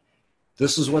collaboration,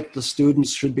 this is what the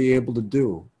students should be able to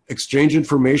do. Exchange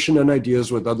information and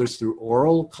ideas with others through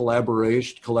oral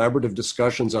collaborative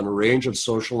discussions on a range of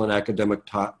social and academic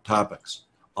topics.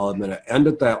 I'm going to end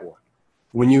at that one.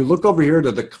 When you look over here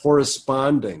to the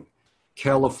corresponding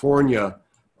California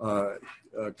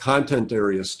content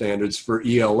area standards for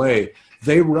ELA,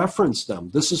 they reference them.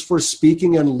 This is for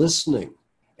speaking and listening.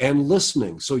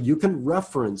 So you can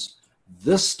reference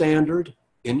this standard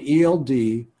in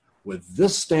ELD with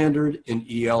this standard in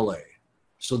ELA.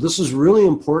 So this is really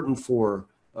important for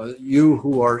you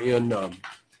who are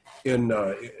going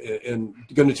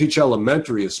to teach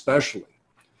elementary especially.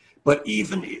 But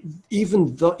even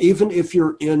if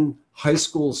you're in high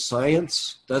school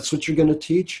science, that's what you're going to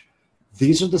teach.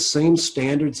 These are the same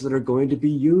standards that are going to be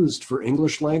used for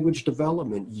English language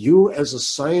development. You as a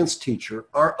science teacher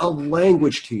are a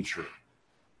language teacher.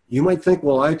 You might think,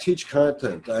 well, I teach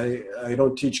content. I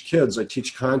don't teach kids, I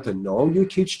teach content. No, you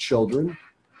teach children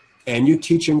and you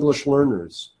teach English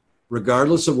learners,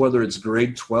 regardless of whether it's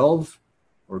grade 12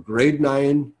 or grade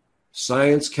 9,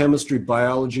 science, chemistry,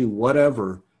 biology,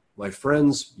 whatever. My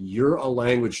friends, you're a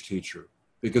language teacher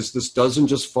because this doesn't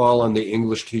just fall on the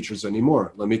English teachers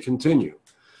anymore. Let me continue.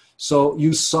 So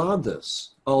you saw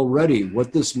this already,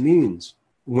 what this means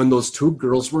when those two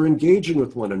girls were engaging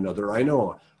with one another. I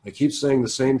know I keep saying the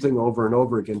same thing over and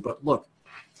over again, but look,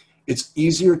 it's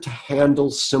easier to handle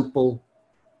simple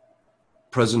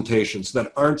presentations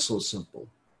that aren't so simple.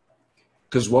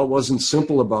 Because what wasn't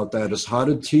simple about that is how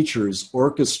did teachers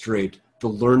orchestrate the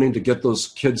learning to get those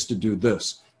kids to do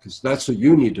this? Because that's what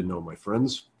you need to know, my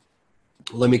friends.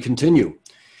 Let me continue.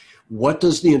 What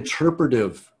does the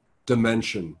interpretive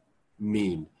dimension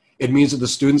mean? It means that the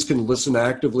students can listen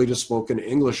actively to spoken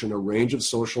English in a range of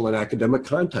social and academic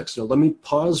contexts. Now, let me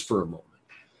pause for a moment.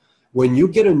 When you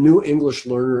get a new English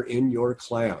learner in your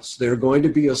class, they're going to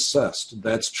be assessed.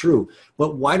 That's true.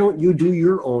 But why don't you do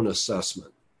your own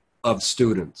assessment of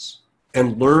students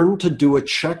and learn to do a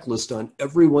checklist on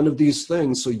every one of these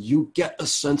things so you get a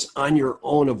sense on your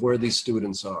own of where these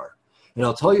students are? And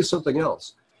I'll tell you something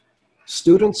else.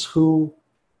 Students who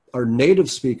are native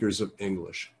speakers of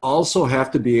English also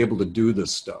have to be able to do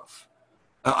this stuff.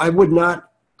 I would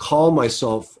not call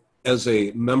myself as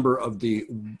a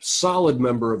solid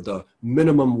member of the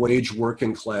minimum wage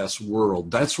working class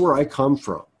world. That's where I come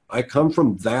from. I come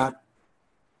from that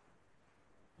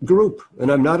group,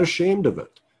 and I'm not ashamed of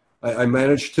it. I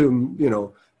managed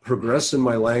to, progress in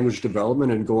my language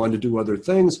development and go on to do other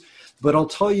things. But I'll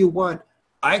tell you what,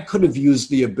 I could have used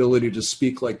the ability to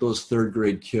speak like those third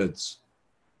grade kids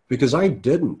because I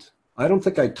didn't. I don't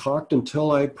think I talked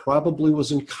until I probably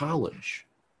was in college,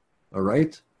 all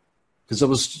right? Because I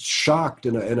was shocked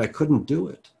and I couldn't do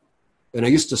it. And I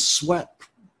used to sweat.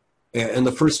 And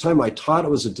the first time I taught,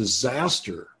 it was a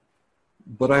disaster.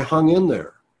 But I hung in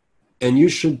there. And you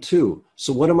should too.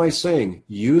 So what am I saying?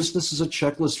 Use this as a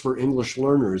checklist for English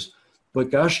learners.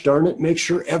 But gosh darn it, make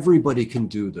sure everybody can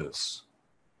do this.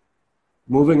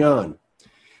 Moving on.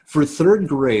 For third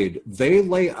grade, they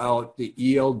lay out the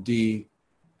ELD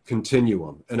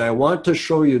continuum. And I want to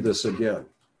show you this again.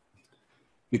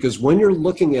 Because when you're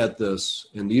looking at this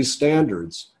in these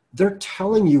standards, they're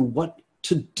telling you what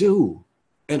to do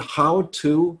and how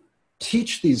to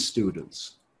teach these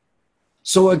students.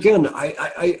 So again,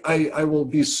 I will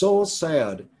be so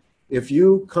sad if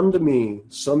you come to me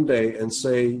someday and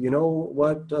say, you know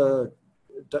what,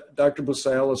 Dr.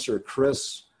 Busalis or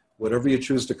Chris, whatever you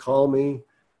choose to call me,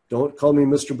 don't call me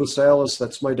Mr. Busalis,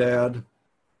 that's my dad.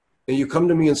 And you come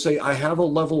to me and say, I have a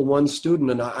level 1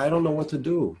 student and I don't know what to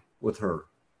do with her.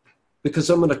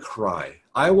 Because I'm going to cry.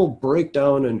 I will break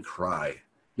down and cry.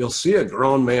 You'll see a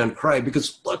grown man cry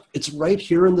because look, it's right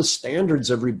here in the standards,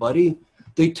 everybody.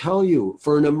 They tell you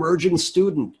for an emerging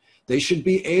student, they should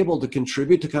be able to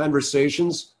contribute to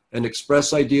conversations and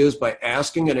express ideas by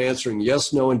asking and answering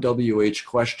yes, no, and WH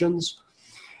questions.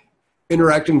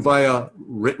 Interacting via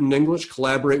written English,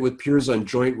 collaborate with peers on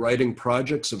joint writing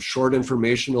projects of short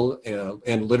informational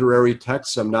and literary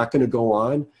texts. I'm not going to go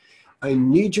on. I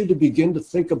need you to begin to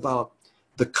think about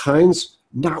the kinds,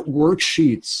 not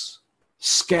worksheets,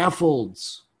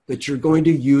 scaffolds that you're going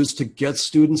to use to get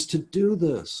students to do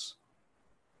this.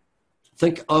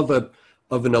 Think of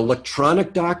an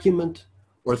electronic document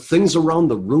or things around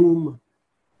the room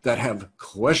that have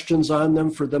questions on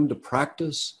them for them to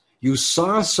practice. You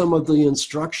saw some of the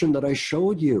instruction that I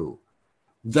showed you.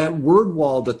 That word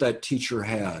wall that teacher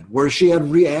had, where she had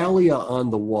realia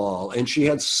on the wall, and she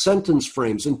had sentence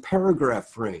frames and paragraph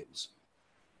frames.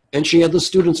 And she had the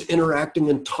students interacting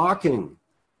and talking.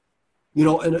 You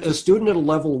know, and a student at a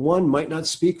level 1 might not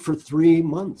speak for 3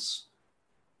 months,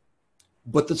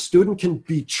 but the student can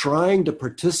be trying to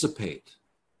participate.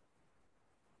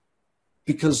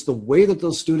 Because the way that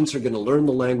those students are going to learn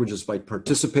the language is by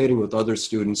participating with other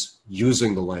students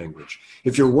using the language.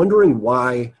 If you're wondering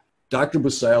why Dr.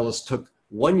 Busalis took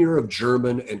 1 year of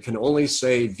German and can only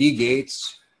say Wie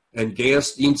geht's and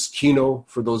Geht's ins Kino,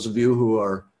 for those of you who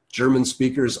are German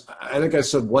speakers, I think I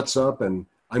said what's up and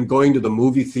I'm going to the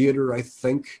movie theater, I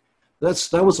think.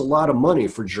 That was a lot of money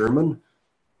for German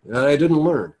that I didn't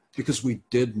learn because we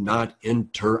did not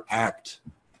interact.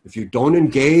 If you don't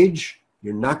engage,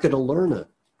 you're not going to learn it.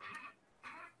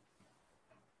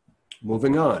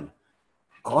 Moving on.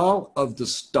 All of the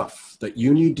stuff that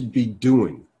you need to be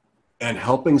doing and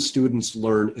helping students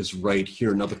learn is right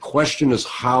here. Now, the question is,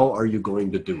 how are you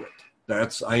going to do it?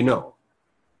 That's, I know.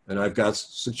 And I've got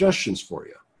suggestions for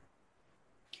you.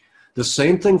 The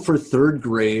same thing for 3rd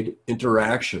grade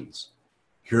interactions.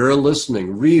 Here,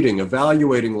 listening, reading,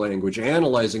 evaluating language,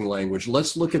 analyzing language.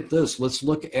 Let's look at this. Let's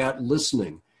look at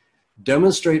listening.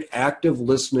 Demonstrate active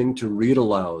listening to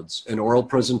read-alouds and oral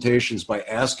presentations by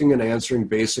asking and answering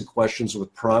basic questions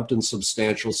with prompt and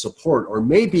substantial support, or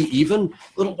maybe even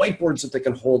little whiteboards that they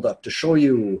can hold up to show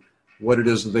you what it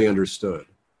is that they understood.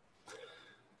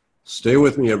 Stay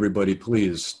with me, everybody,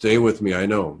 please. Stay with me. I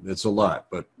know it's a lot,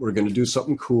 but we're going to do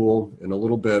something cool in a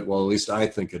little bit. Well, at least I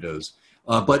think it is.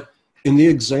 But in the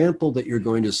example that you're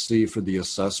going to see for the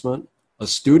assessment, a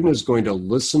student is going to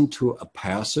listen to a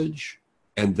passage.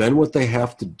 And then what they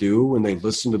have to do when they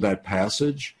listen to that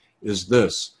passage is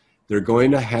this. They're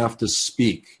going to have to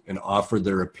speak and offer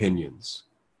their opinions.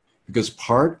 Because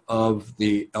part of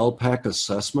the ELPAC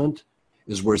assessment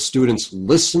is where students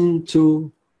listen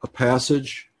to a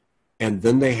passage and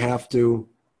then they have to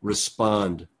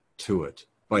respond to it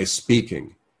by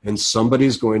speaking. And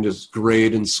somebody's going to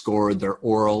grade and score their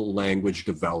oral language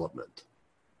development.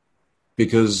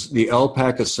 Because the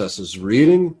ELPAC assesses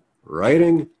reading,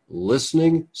 writing,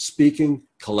 listening, speaking,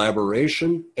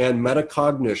 collaboration, and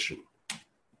metacognition.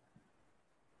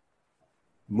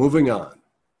 Moving on.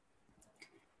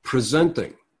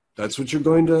 Presenting. That's what you're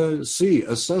going to see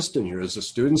assessed in here is the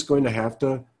student's going to have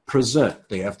to present.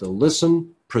 They have to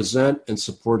listen, present, and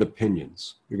support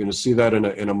opinions. You're going to see that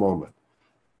in a moment.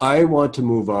 I want to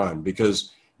move on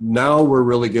because now we're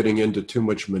really getting into too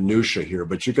much minutia here,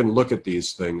 but you can look at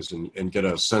these things and get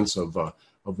a sense of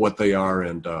what they are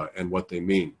and what they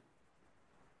mean.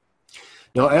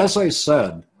 Now, as I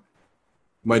said,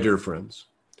 my dear friends,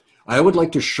 I would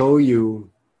like to show you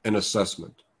an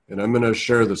assessment, and I'm going to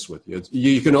share this with you.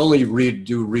 You can only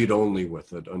do read only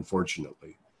with it,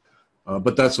 unfortunately,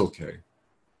 but that's okay,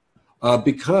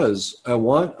 because I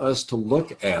want us to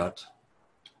look at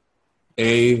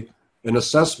an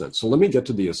assessment. So let me get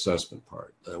to the assessment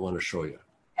part that I want to show you,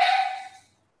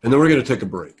 and then we're going to take a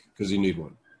break because you need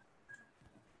one.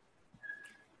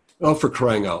 Oh, for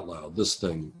crying out loud, this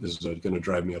thing is going to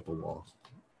drive me up a wall.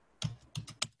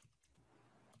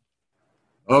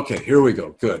 Okay, here we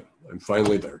go. Good. I'm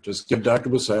finally there. Just give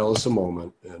Dr. Busalis a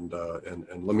moment and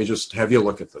let me just have you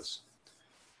look at this.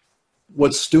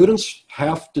 What students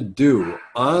have to do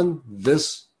on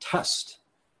this test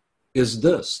is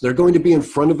this. They're going to be in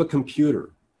front of a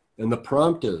computer, and the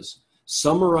prompt is,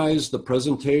 summarize the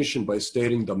presentation by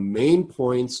stating the main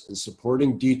points and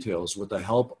supporting details with the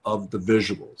help of the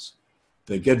visuals.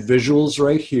 They get visuals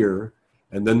right here,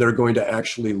 and then they're going to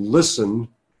actually listen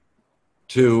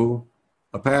to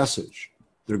a passage.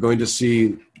 They're going to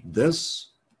see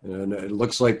this, and it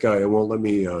looks like it won't let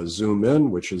me zoom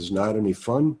in, which is not any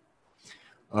fun.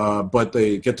 But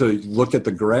they get to look at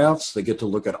the graphs. They get to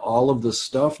look at all of this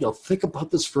stuff. Now think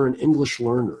about this for an English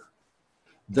learner.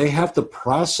 They have to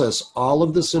process all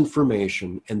of this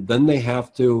information, and then they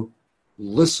have to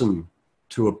listen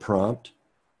to a prompt,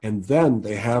 and then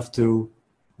they have to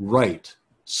write.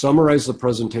 Summarize the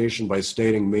presentation by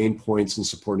stating main points and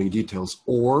supporting details,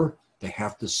 or they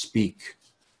have to speak.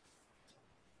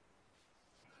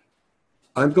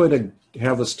 I'm going to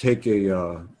have us take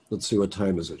a, let's see, what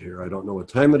time is it here? I don't know what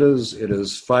time it is. It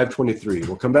is 5:23.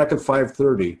 We'll come back at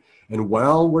 5:30. And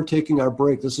while we're taking our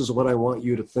break, this is what I want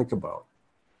you to think about.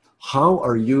 How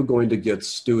are you going to get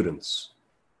students,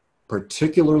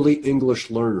 particularly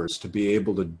English learners, to be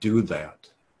able to do that?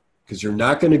 Because you're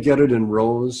not going to get it in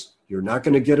rows. You're not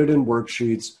going to get it in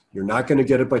worksheets. You're not going to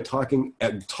get it by talking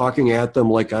at them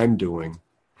like I'm doing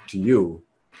to you.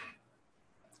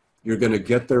 You're going to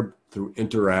get there through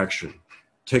interaction.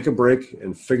 Take a break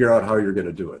and figure out how you're going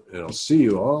to do it. And I'll see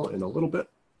you all in a little bit.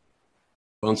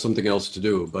 Found something else to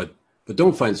do, but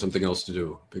don't find something else to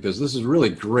do, because this is really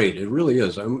great. It really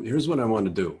is. Here's what I want to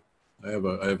do. I have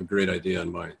a great idea in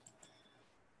mind.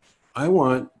 I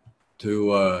want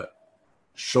to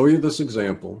show you this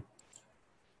example,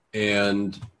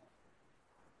 and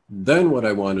then what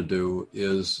I want to do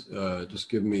is just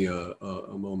give me a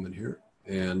moment here,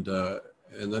 and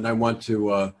then I want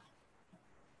to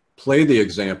play the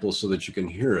example so that you can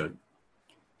hear it,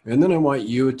 and then I want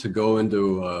you to go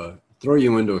into throw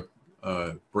you into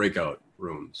breakout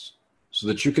rooms so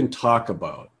that you can talk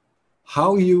about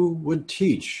how you would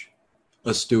teach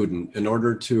a student in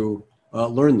order to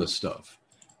learn this stuff.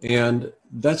 And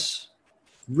that's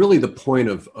really the point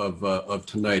of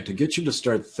tonight, to get you to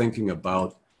start thinking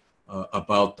about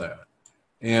that.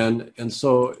 And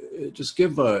so just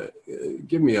give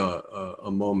me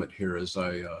a moment here as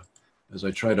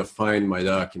I try to find my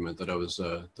document that I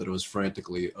was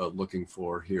frantically looking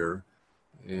for here.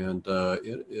 And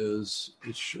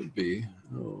it should be,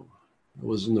 oh, it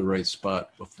was in the right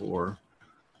spot before.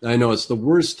 I know it's the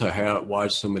worst to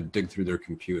watch someone dig through their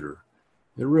computer.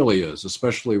 It really is,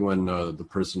 especially when the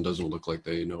person doesn't look like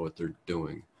they know what they're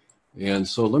doing. And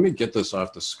so let me get this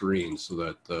off the screen so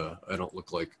that I don't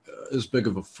look like as big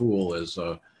of a fool as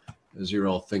you're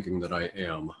all thinking that I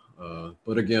am.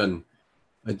 But again,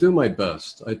 I do my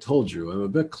best. I told you, I'm a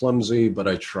bit clumsy, but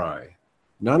I try.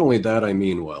 Not only that, I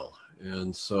mean well.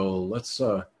 And so let's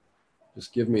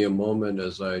just give me a moment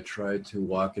as I try to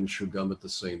walk and chew gum at the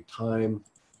same time.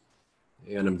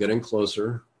 And I'm getting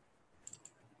closer.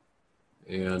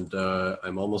 And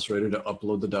I'm almost ready to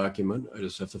upload the document. I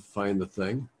just have to find the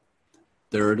thing.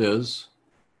 There it is.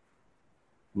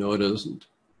 No, it isn't.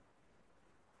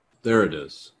 There it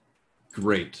is.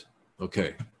 Great.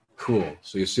 Okay, cool.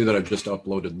 So you see that I've just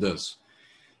uploaded this.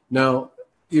 Now,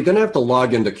 you're going to have to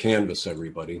log into Canvas,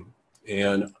 everybody,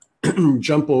 and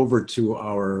jump over to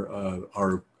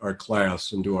our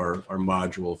class and do our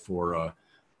module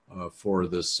for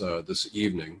this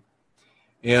evening.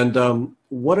 And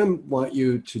what I want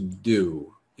you to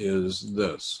do is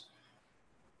this.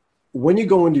 When you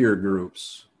go into your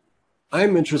groups,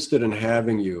 I'm interested in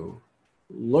having you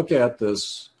look at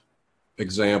this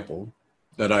example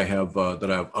that I have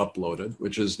uploaded,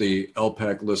 which is the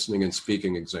ELPAC listening and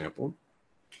speaking example.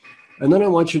 And then I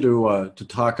want you to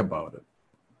talk about it.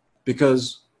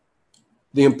 Because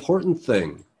the important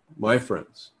thing, my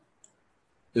friends,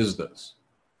 is this: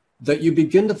 that you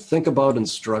begin to think about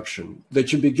instruction,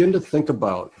 that you begin to think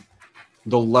about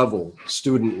the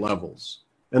student levels.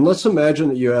 And let's imagine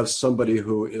that you have somebody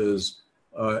who is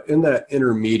in that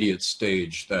intermediate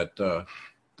stage that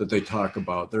they talk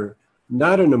about. They're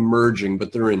not in emerging,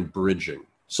 but they're in bridging.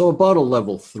 So about a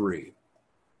level 3.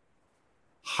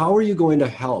 How are you going to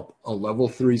help a level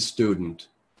 3 student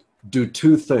do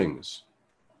two things?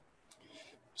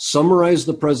 Summarize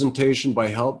the presentation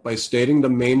by stating the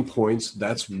main points.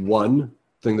 That's one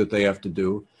thing that they have to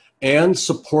do. And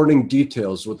supporting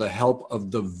details with the help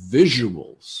of the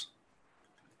visuals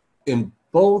in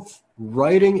both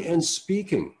writing and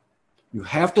speaking. You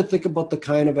have to think about the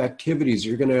kind of activities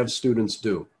you're going to have students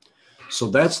do. So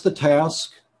that's the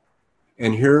task.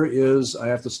 And here is, I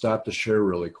have to stop to share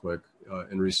really quick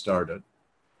and restart it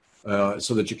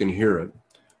so that you can hear it.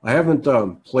 I haven't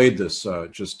played this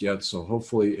just yet, so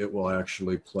hopefully it will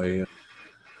actually play.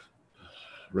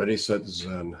 Ready, set,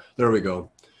 zen. There we go.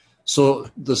 So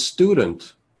the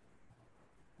student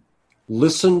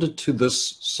listened to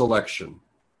this selection.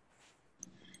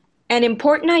 An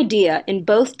important idea in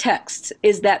both texts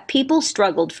is that people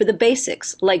struggled for the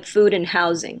basics, like food and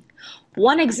housing.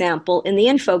 One example in the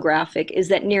infographic is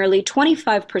that nearly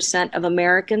 25% of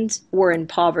Americans were in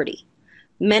poverty.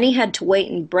 Many had to wait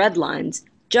in bread lines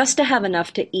just to have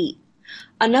enough to eat.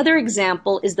 Another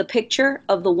example is the picture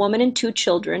of the woman and 2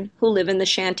 children who live in the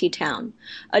shanty town.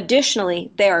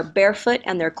 Additionally, they are barefoot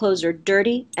and their clothes are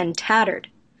dirty and tattered.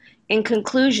 In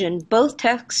conclusion, both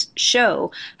texts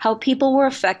show how people were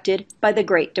affected by the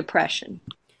Great Depression.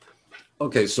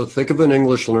 Okay, so think of an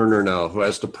English learner now who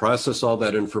has to process all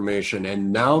that information,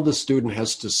 and now the student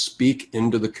has to speak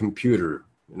into the computer,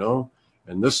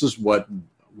 And this is what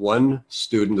one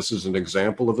student, this is an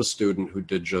example of a student who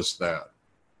did just that.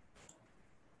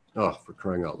 Oh, for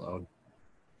crying out loud.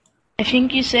 I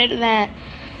think you said that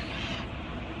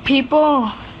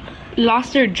people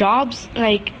lost their jobs,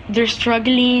 like they're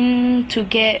struggling to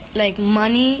get like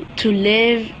money to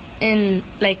live in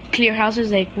like clear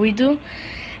houses like we do.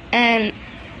 And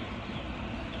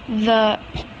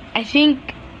I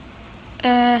think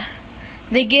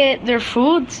they get their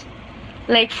foods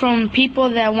like from people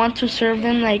that want to serve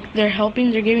them, like they're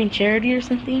giving charity or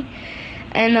something.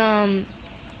 And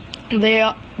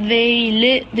they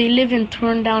live in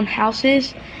torn down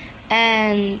houses,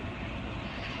 and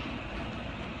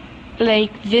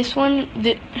like this one,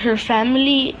 her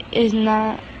family is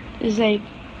like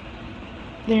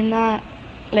they're not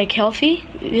like healthy.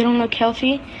 They don't look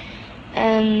healthy,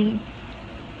 and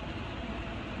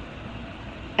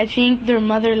I think their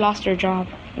mother lost her job.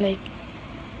 Like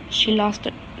she lost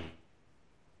it.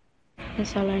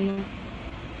 That's all I know.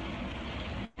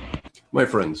 My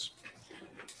friends,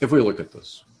 if we look at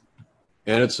this,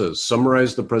 and it says,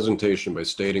 summarize the presentation by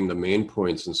stating the main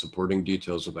points and supporting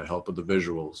details with the help of the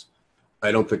visuals,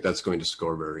 I don't think that's going to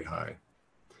score very high,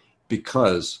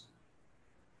 because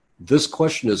this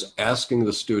question is asking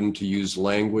the student to use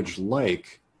language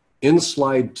like, in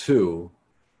slide 2,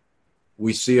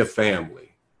 we see a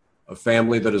family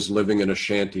that is living in a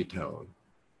shanty town.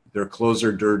 Their clothes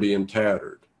are dirty and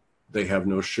tattered. They have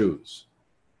no shoes.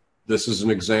 This is an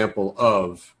example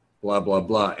of blah, blah,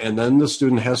 blah. And then the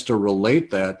student has to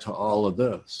relate that to all of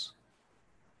this.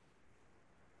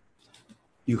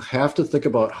 You have to think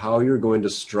about how you're going to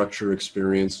structure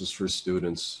experiences for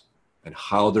students and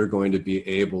how they're going to be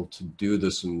able to do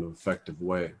this in an effective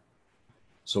way.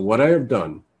 So what I have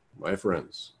done, my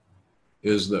friends,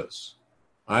 is this.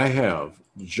 I have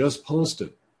just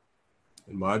posted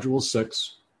in Module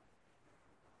 6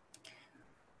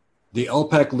 the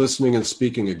ELPAC listening and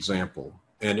speaking example,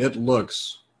 and it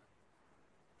looks,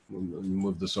 let me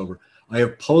move this over. I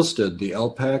have posted the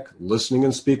ELPAC listening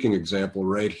and speaking example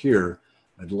right here.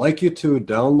 I'd like you to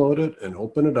download it and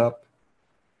open it up,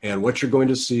 and what you're going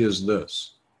to see is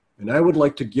this. And I would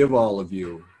like to give all of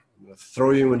you, I'm going to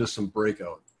throw you into some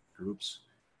breakout groups,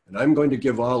 and I'm going to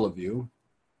give all of you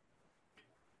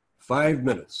 5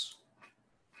 minutes.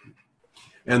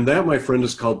 And that, my friend,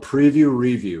 is called preview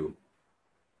review.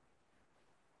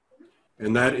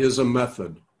 And that is a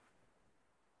method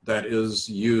that is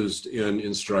used in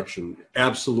instruction.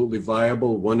 Absolutely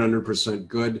viable, 100%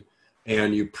 good.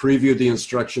 And you preview the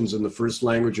instructions in the first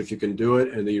language if you can do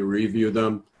it, and then you review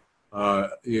them.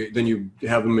 Then you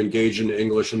have them engage in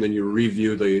English, and then you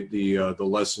review the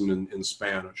lesson in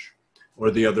Spanish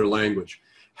or the other language.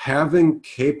 Having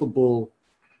capable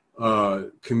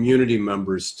community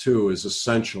members too is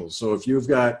essential. So if you've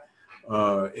got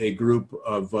a group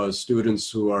of students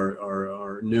who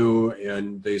are new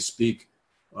and they speak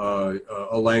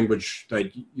a language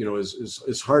that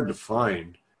is hard to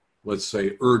find, let's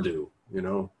say Urdu,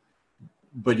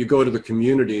 but you go to the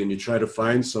community and you try to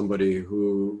find somebody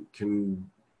who can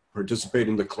participate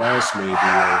in the class maybe,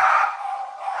 or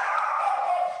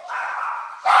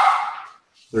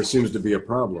there seems to be a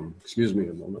problem. Excuse me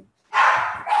a moment.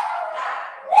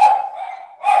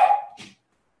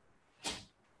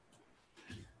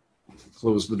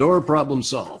 Close the door, problem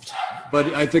solved.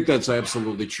 But I think that's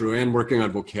absolutely true, and working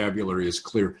on vocabulary is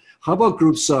clear. How about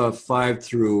groups 5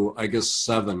 through, I guess,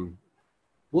 7?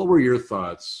 What were your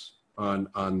thoughts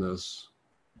on this?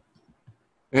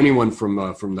 Anyone from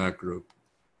that group?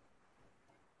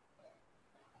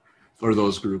 Or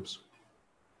those groups?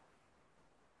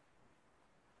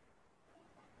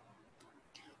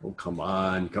 Oh, come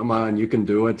on, you can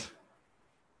do it.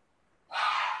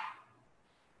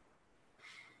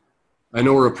 I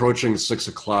know we're approaching 6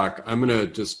 o'clock. I'm gonna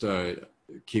just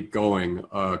keep going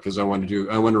because I want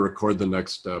to record the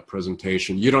next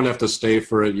presentation. You don't have to stay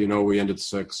for it. We end at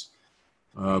 6,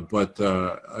 but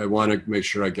I want to make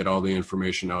sure I get all the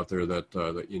information out there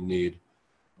that you need.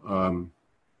 And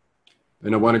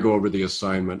I want to go over the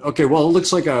assignment. Okay, well, it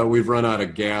looks like we've run out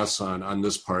of gas on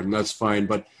this part, and that's fine.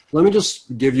 But let me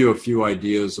just give you a few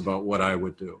ideas about what I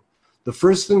would do. The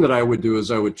first thing that I would do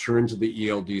is I would turn to the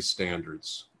ELD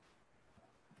standards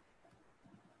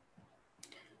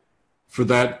for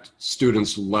that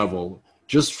student's level,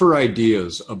 just for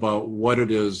ideas about what it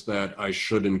is that I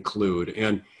should include.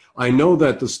 And I know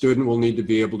that the student will need to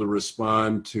be able to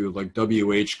respond to like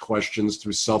WH questions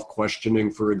through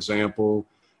self-questioning, for example,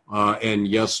 and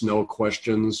yes/no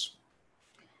questions.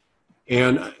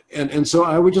 And so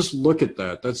I would just look at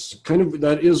that.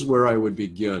 That is where I would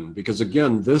begin, because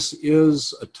again, this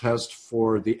is a test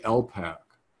for the ELPAC.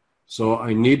 So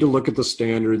I need to look at the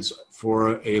standards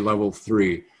for a level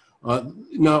 3.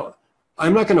 Now,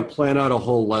 I'm not going to plan out a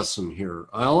whole lesson here.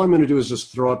 All I'm going to do is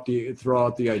just throw out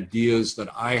the ideas that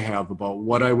I have about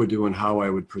what I would do and how I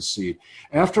would proceed.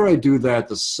 After I do that,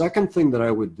 the second thing that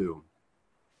I would do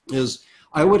is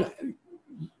I would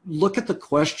look at the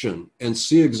question and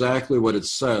see exactly what it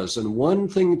says. And one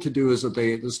thing to do is that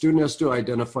the student has to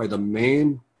identify the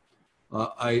main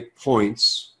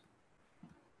points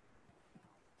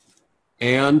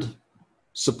and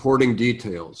supporting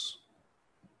details.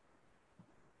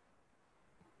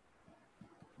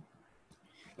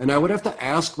 And I would have to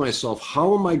ask myself,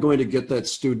 how am I going to get that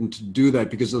student to do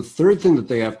that? Because the third thing that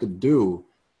they have to do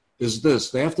is this: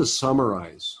 they have to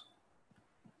summarize.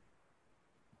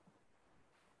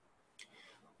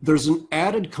 There's an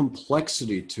added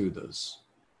complexity to this,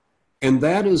 and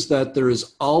that is that there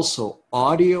is also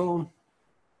audio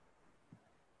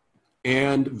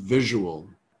and visual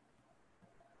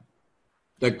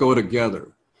that go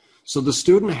together. So the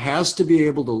student has to be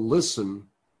able to listen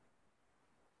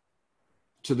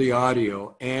to the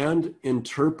audio and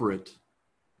interpret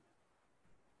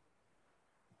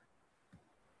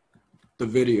the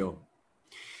video.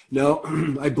 Now,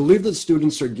 I believe that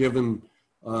students are given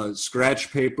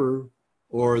scratch paper,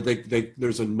 or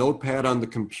there's a notepad on the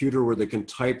computer where they can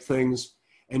type things.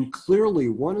 And clearly,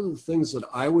 one of the things that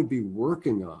I would be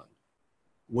working on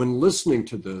when listening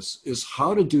to this is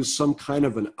how to do some kind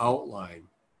of an outline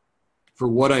for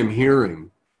what I'm hearing,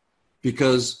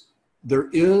 because there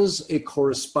is a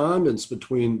correspondence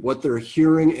between what they're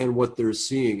hearing and what they're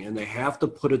seeing, and they have to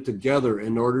put it together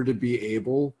in order to be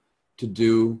able to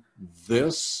do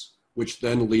this, which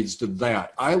then leads to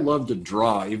that. I love to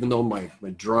draw, even though my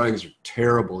drawings are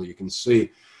terrible, you can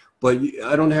see. But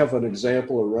I don't have an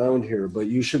example around here, but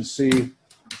you should see,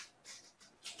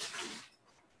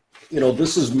 you know,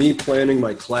 this is me planning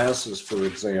my classes, for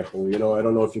example. You know, I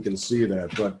don't know if you can see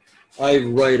that, but I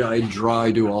write, I draw,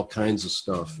 I do all kinds of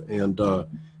stuff. And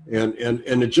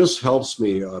it just helps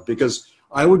me because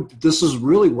this is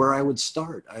really where I would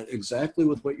start, exactly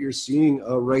with what you're seeing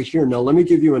right here. Now, let me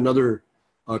give you another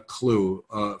clue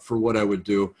for what I would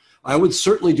do. I would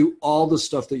certainly do all the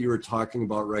stuff that you were talking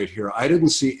about right here. I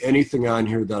didn't see anything on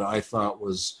here that I thought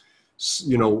was,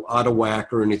 you know, out of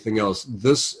whack or anything else.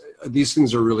 These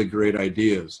things are really great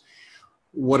ideas.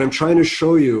 What I'm trying to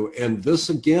show you, and this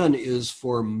again is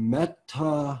for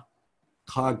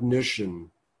metacognition.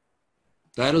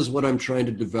 That is what I'm trying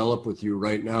to develop with you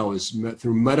right now, is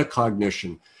through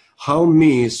metacognition. How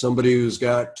me, somebody who's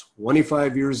got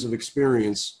 25 years of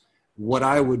experience, what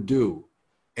I would do.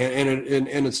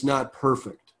 And it's not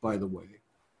perfect, by the way.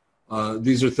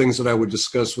 These are things that I would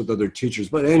discuss with other teachers.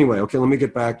 But anyway, okay, let me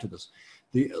get back to this.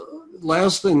 The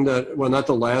last thing that, well, not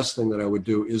the last thing that I would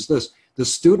do is this. The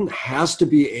student has to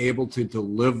be able to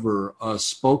deliver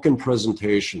spoken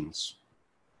presentations.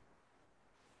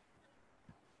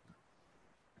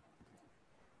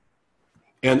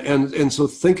 And so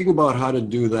thinking about how to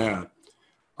do that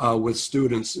with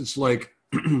students, it's like,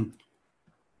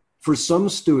 for some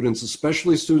students,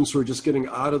 especially students who are just getting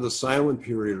out of the silent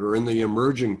period or in the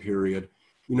emerging period,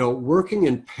 you know, working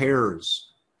in pairs.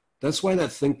 That's why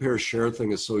that think, pair, share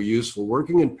thing is so useful.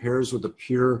 Working in pairs with a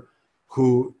peer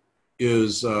who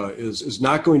is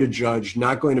not going to judge,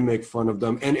 not going to make fun of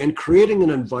them, and creating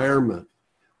an environment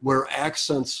where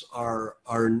accents are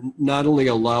not only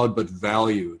allowed but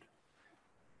valued,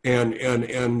 and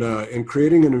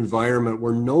creating an environment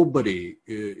where nobody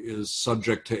is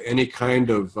subject to any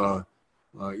kind of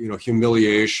you know,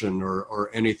 humiliation or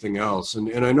anything else.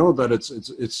 And I know that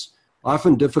it's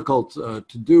often difficult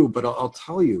to do, but I'll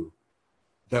tell you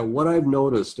that what I've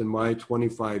noticed in my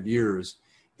 25 years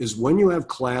is when you have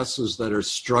classes that are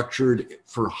structured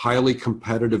for highly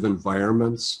competitive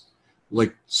environments,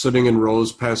 like sitting in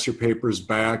rows, pass your papers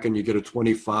back and you get a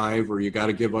 25, or you got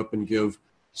to give up and give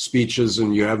speeches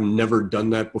and you have never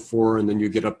done that before, and then you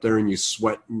get up there and you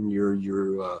sweat and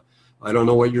you're I don't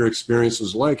know what your experience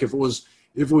was like. If it was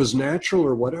natural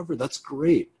or whatever, that's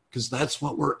great, because that's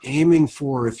what we're aiming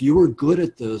for. If you are good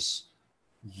at this,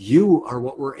 you are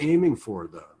what we're aiming for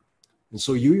then. And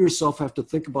so you yourself have to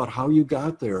think about how you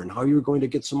got there and how you're going to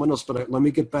get someone else. But let me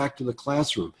get back to the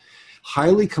classroom.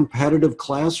 Highly competitive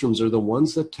classrooms are the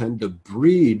ones that tend to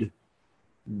breed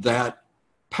that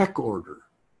peck order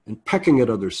and pecking at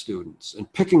other students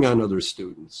and picking on other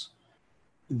students.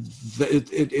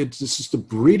 It's just a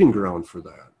breeding ground for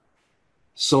that.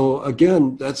 So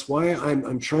again, that's why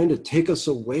I'm trying to take us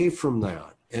away from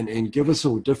that and give us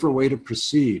a different way to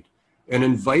proceed and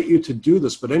invite you to do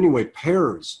this. But anyway,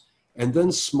 pairs, and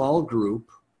then small group,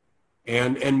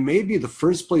 and maybe the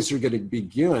first place you're going to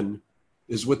begin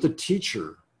is with the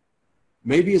teacher.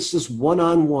 Maybe it's just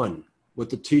one-on-one with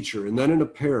the teacher, and then in a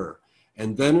pair,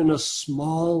 and then in a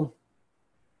small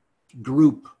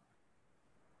group,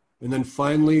 and then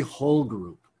finally whole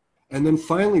group, and then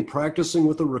finally practicing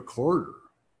with a recorder.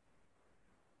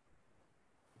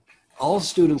 All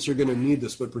students are going to need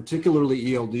this, but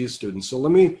particularly ELD students. So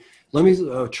let me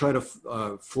try to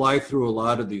fly through a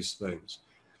lot of these things.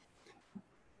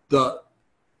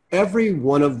 Every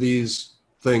one of these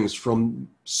things, from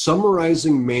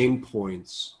summarizing main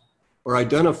points or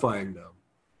identifying them,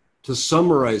 to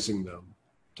summarizing them,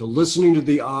 to listening to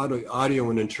the audio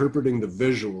and interpreting the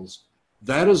visuals,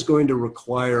 that is going to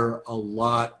require a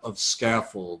lot of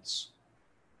scaffolds.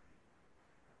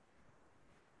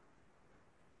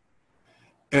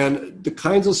 And the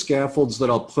kinds of scaffolds that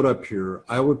I'll put up here,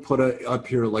 I would put up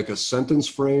here like a sentence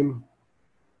frame,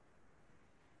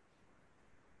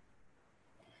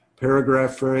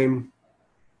 paragraph frame,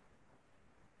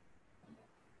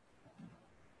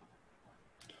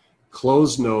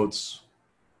 closed notes,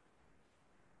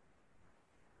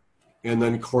 and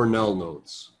then Cornell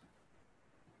notes.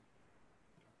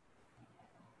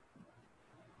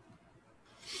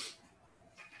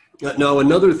 Now,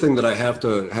 another thing that I have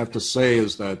to say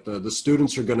is that the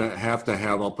students are going to have,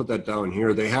 I'll put that down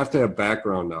here, they have to have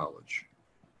background knowledge.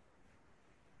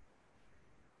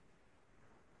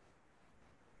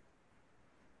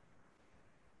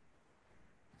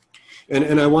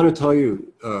 And I want to tell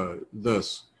you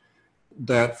this,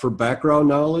 that for background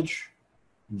knowledge,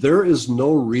 there is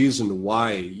no reason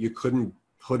why you couldn't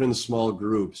put in small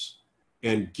groups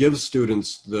and give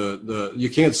students you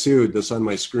can't see this on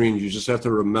my screen, you just have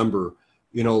to remember,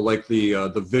 you know, like the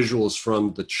visuals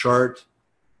from the chart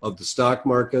of the stock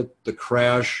market, the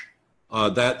crash,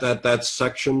 that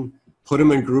section, put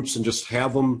them in groups and just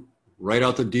have them write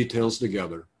out the details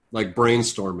together, like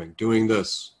brainstorming, doing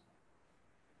this,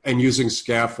 and using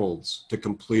scaffolds to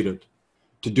complete it,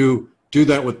 to do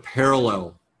that with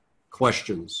parallel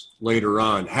questions later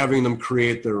on, having them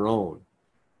create their own.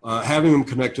 Having them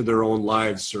connect to their own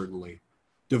lives, certainly.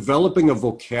 Developing a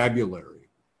vocabulary.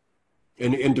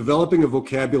 And developing a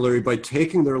vocabulary by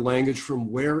taking their language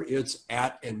from where it's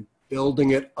at and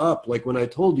building it up. Like when I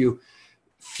told you,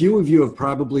 few of you have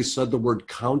probably said the word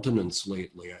countenance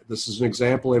lately. This is an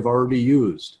example I've already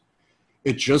used.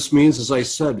 It just means, as I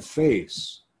said,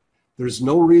 face. There's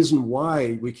no reason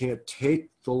why we can't take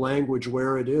the language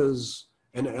where it is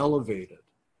and elevate it,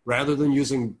 rather than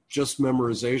using just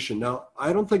memorization. Now,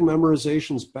 I don't think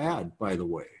memorization's bad, by the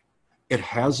way. It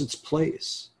has its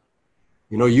place.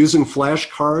 You know, using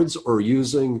flashcards or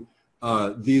using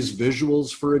these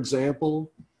visuals, for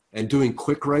example, and doing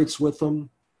quick writes with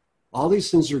them, all these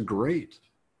things are great.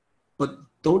 But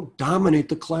don't dominate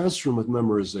the classroom with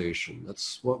memorization.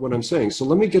 That's what I'm saying. So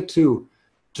let me get to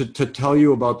tell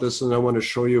you about this, and I want to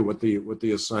show you what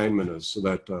the assignment is, so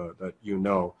that that you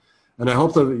know. And I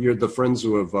hope that the friends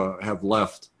who have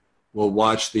left will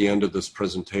watch the end of this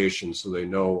presentation so they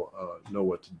know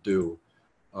what to do.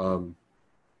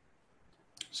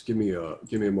 Just give me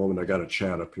a moment. I got a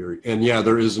chat up here, and yeah,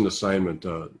 there is an assignment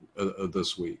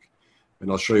this week, and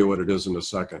I'll show you what it is in a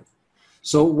second.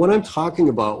 So what I'm talking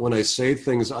about when I say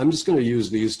things, I'm just going to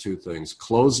use these two things: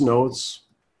 closed notes,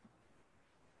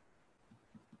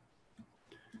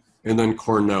 and then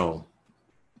Cornell.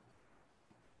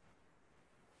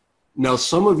 Now,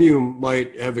 some of you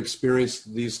might have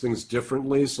experienced these things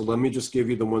differently, so let me just give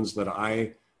you the ones that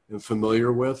I am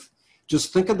familiar with.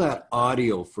 Just think of that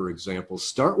audio, for example.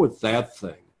 Start with that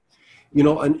thing. You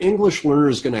know, an English learner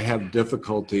is going to have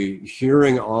difficulty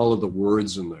hearing all of the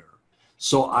words in there.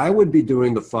 So I would be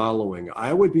doing the following.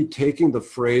 I would be taking the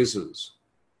phrases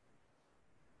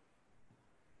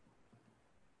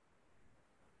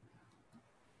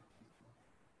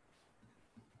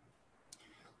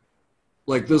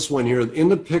like this one here, in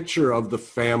the picture of the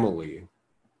family,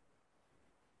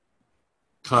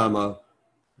 comma,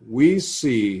 we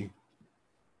see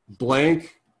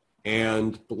blank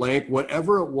and blank,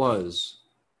 whatever it was,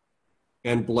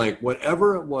 and blank,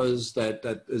 whatever it was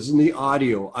that is in the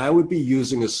audio, I would be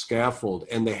using a scaffold,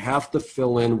 and they have to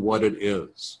fill in what it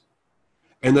is.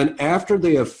 And then after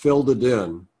they have filled it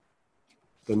in,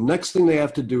 the next thing they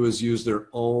have to do is use their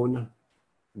own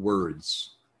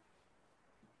words.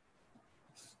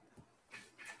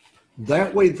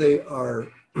 That way they are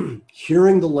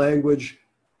hearing the language,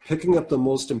 picking up the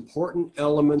most important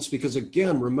elements, because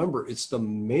again, remember, it's the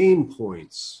main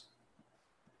points.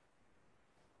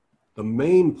 The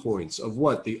main points of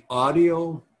what? The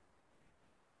audio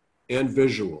and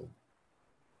visual.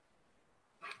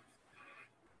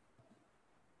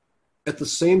 At the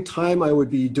same time, I would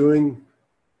be doing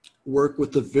work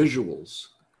with the visuals,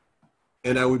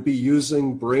 and I would be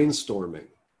using brainstorming.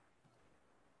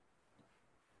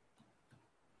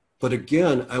 But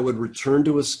again, I would return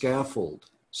to a scaffold.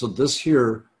 So this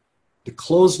here, the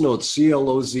close notes,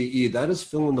 C-L-O-Z-E, that is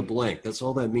fill in the blank. That's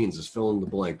all that means, is fill in the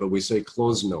blank, but we say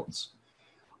close notes.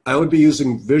 I would be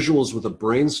using visuals with a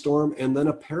brainstorm and then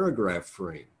a paragraph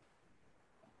frame.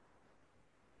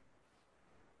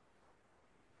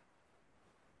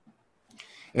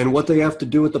 And what they have to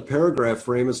do with the paragraph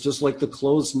frame is just like the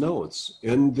closed notes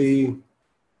in the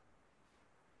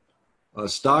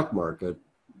stock market,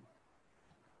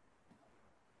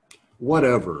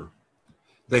 whatever.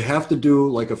 They have to do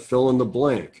like a fill in the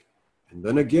blank. And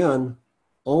then again,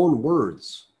 own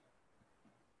words.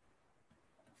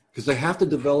 Because they have to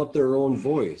develop their own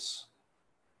voice.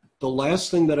 The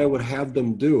last thing that I would have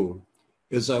them do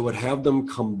is I would have them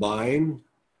combine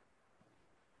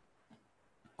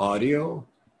audio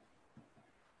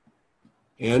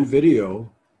and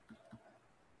video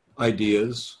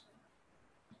ideas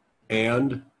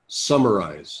and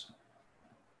summarize.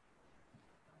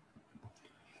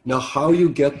 Now, how you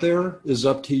get there is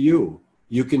up to you.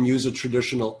 You can use a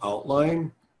traditional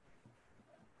outline.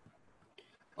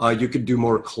 You could do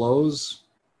more close,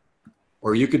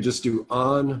 or you could just do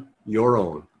on your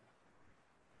own.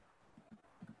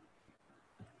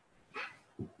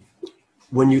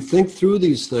 When you think through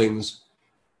these things,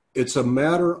 it's a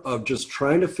matter of just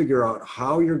trying to figure out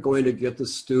how you're going to get the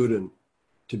student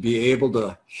to be able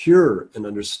to hear and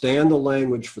understand the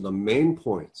language for the main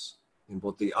points in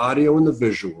both the audio and the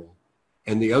visual.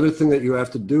 And the other thing that you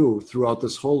have to do throughout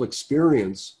this whole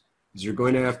experience is you're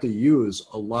going to have to use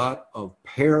a lot of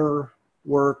pair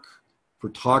work for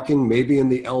talking, maybe in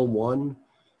the L1,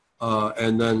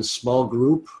 and then small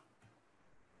group,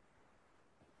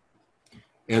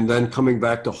 and then coming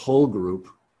back to whole group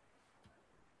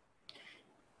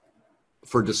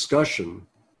for discussion.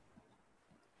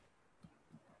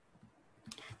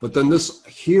 But then this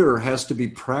here has to be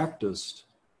practiced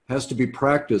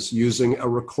using a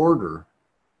recorder.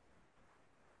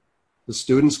 The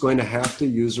student's going to have to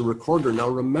use a recorder. Now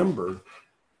remember,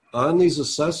 on these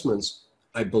assessments,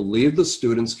 I believe the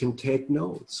students can take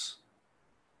notes.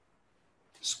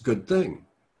 It's a good thing,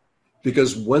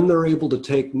 because when they're able to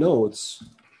take notes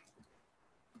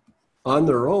on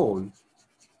their own,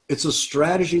 it's a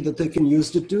strategy that they can use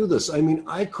to do this. I mean,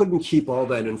 I couldn't keep all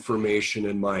that information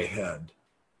in my head,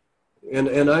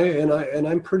 and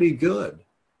I'm pretty good,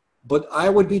 but I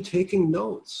would be taking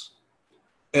notes,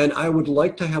 and I would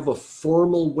like to have a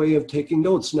formal way of taking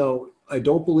notes. Now, I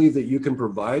don't believe that you can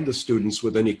provide the students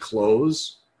with any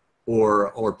close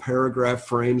or paragraph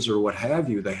frames or what have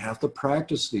you. They have to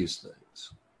practice these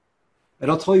things. And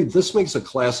I'll tell you, this makes a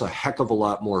class a heck of a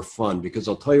lot more fun, because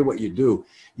I'll tell you what you do.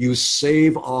 You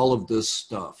save all of this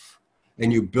stuff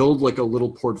and you build like a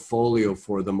little portfolio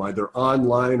for them, either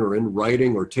online or in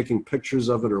writing or taking pictures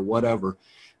of it or whatever,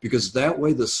 because that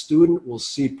way the student will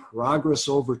see progress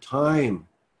over time.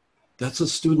 That's what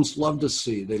students love to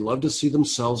see. They love to see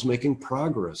themselves making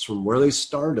progress from where they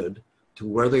started to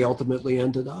where they ultimately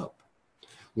ended up.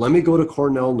 Let me go to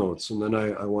Cornell notes, and then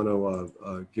I want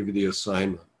to give you the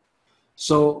assignment.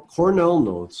 So Cornell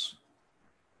notes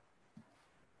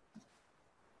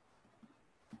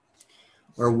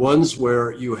are ones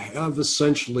where you have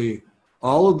essentially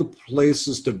all of the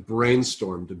places to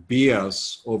brainstorm, to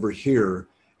BS over here,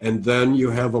 and then you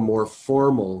have a more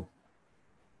formal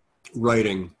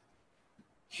writing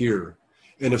here.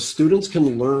 And if students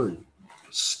can learn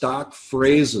stock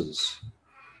phrases,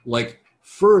 like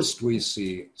first we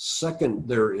see, second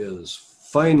there is,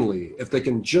 finally, if they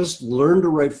can just learn to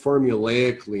write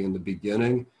formulaically in the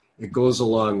beginning, it goes a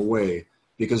long way,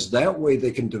 because that way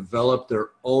they can develop their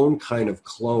own kind of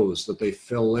close that they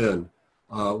fill in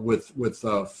with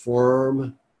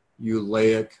formulaic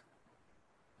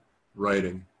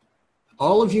writing.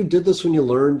 All of you did this when you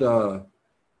learned the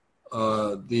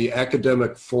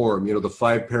academic form, you know, the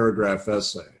 5-paragraph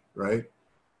essay, right?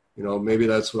 You know, maybe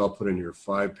that's what I'll put in here,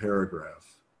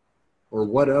 5-paragraph or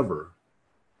whatever.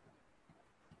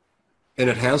 And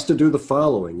it has to do the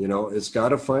following, you know, it's got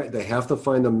to find, they have to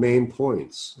find the main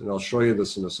points. And I'll show you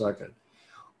this in a second.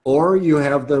 Or you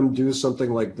have them do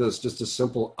something like this, just a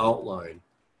simple outline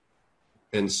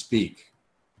and speak.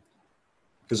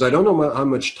 Because I don't know how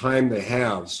much time they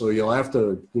have, so you'll have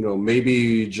to, you know,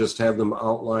 maybe just have them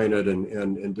outline it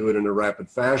and do it in a rapid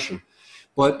fashion.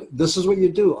 But this is what you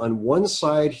do. On one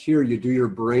side here, you do your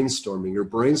brainstorming. Your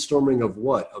brainstorming of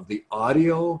what? Of the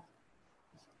audio,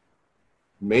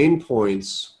 main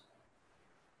points,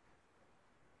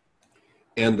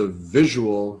 and the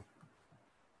visual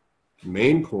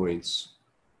main points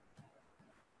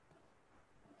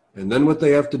And then what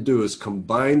they have to do is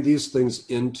combine these things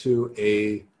into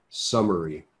a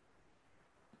summary.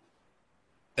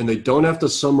 And they don't have to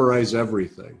summarize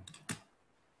everything.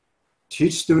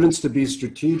 Teach students to be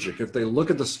strategic. If they look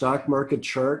at the stock market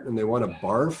chart and they want to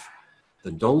barf,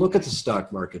 then don't look at the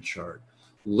stock market chart.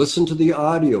 Listen to the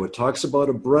audio. It talks about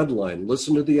a breadline.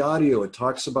 Listen to the audio. It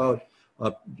talks about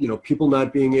people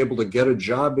not being able to get a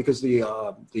job because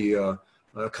the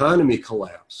economy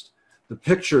collapsed. The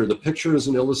picture is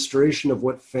an illustration of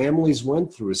what families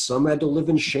went through. Some had to live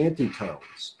in shanty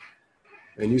towns.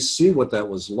 And you see what that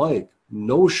was like.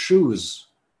 No shoes,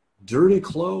 dirty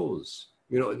clothes.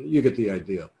 You get the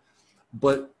idea.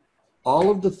 But all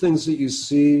of the things that you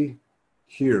see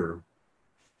here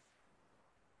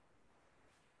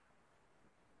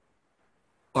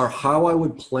are how I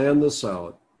would plan this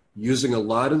out, using a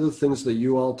lot of the things that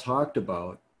you all talked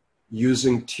about,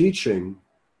 using teaching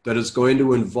that is going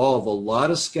to involve a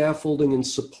lot of scaffolding and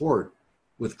support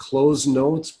with closed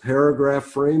notes, paragraph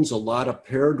frames, a lot of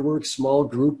paired work, small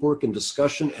group work, and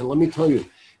discussion. And let me tell you,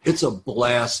 it's a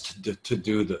blast to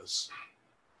do this.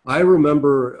 I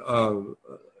remember,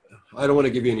 I don't want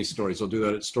to give you any stories. I'll do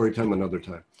that at story time another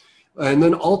time. And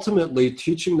then ultimately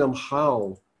teaching them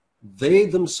how they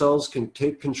themselves can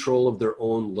take control of their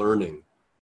own learning.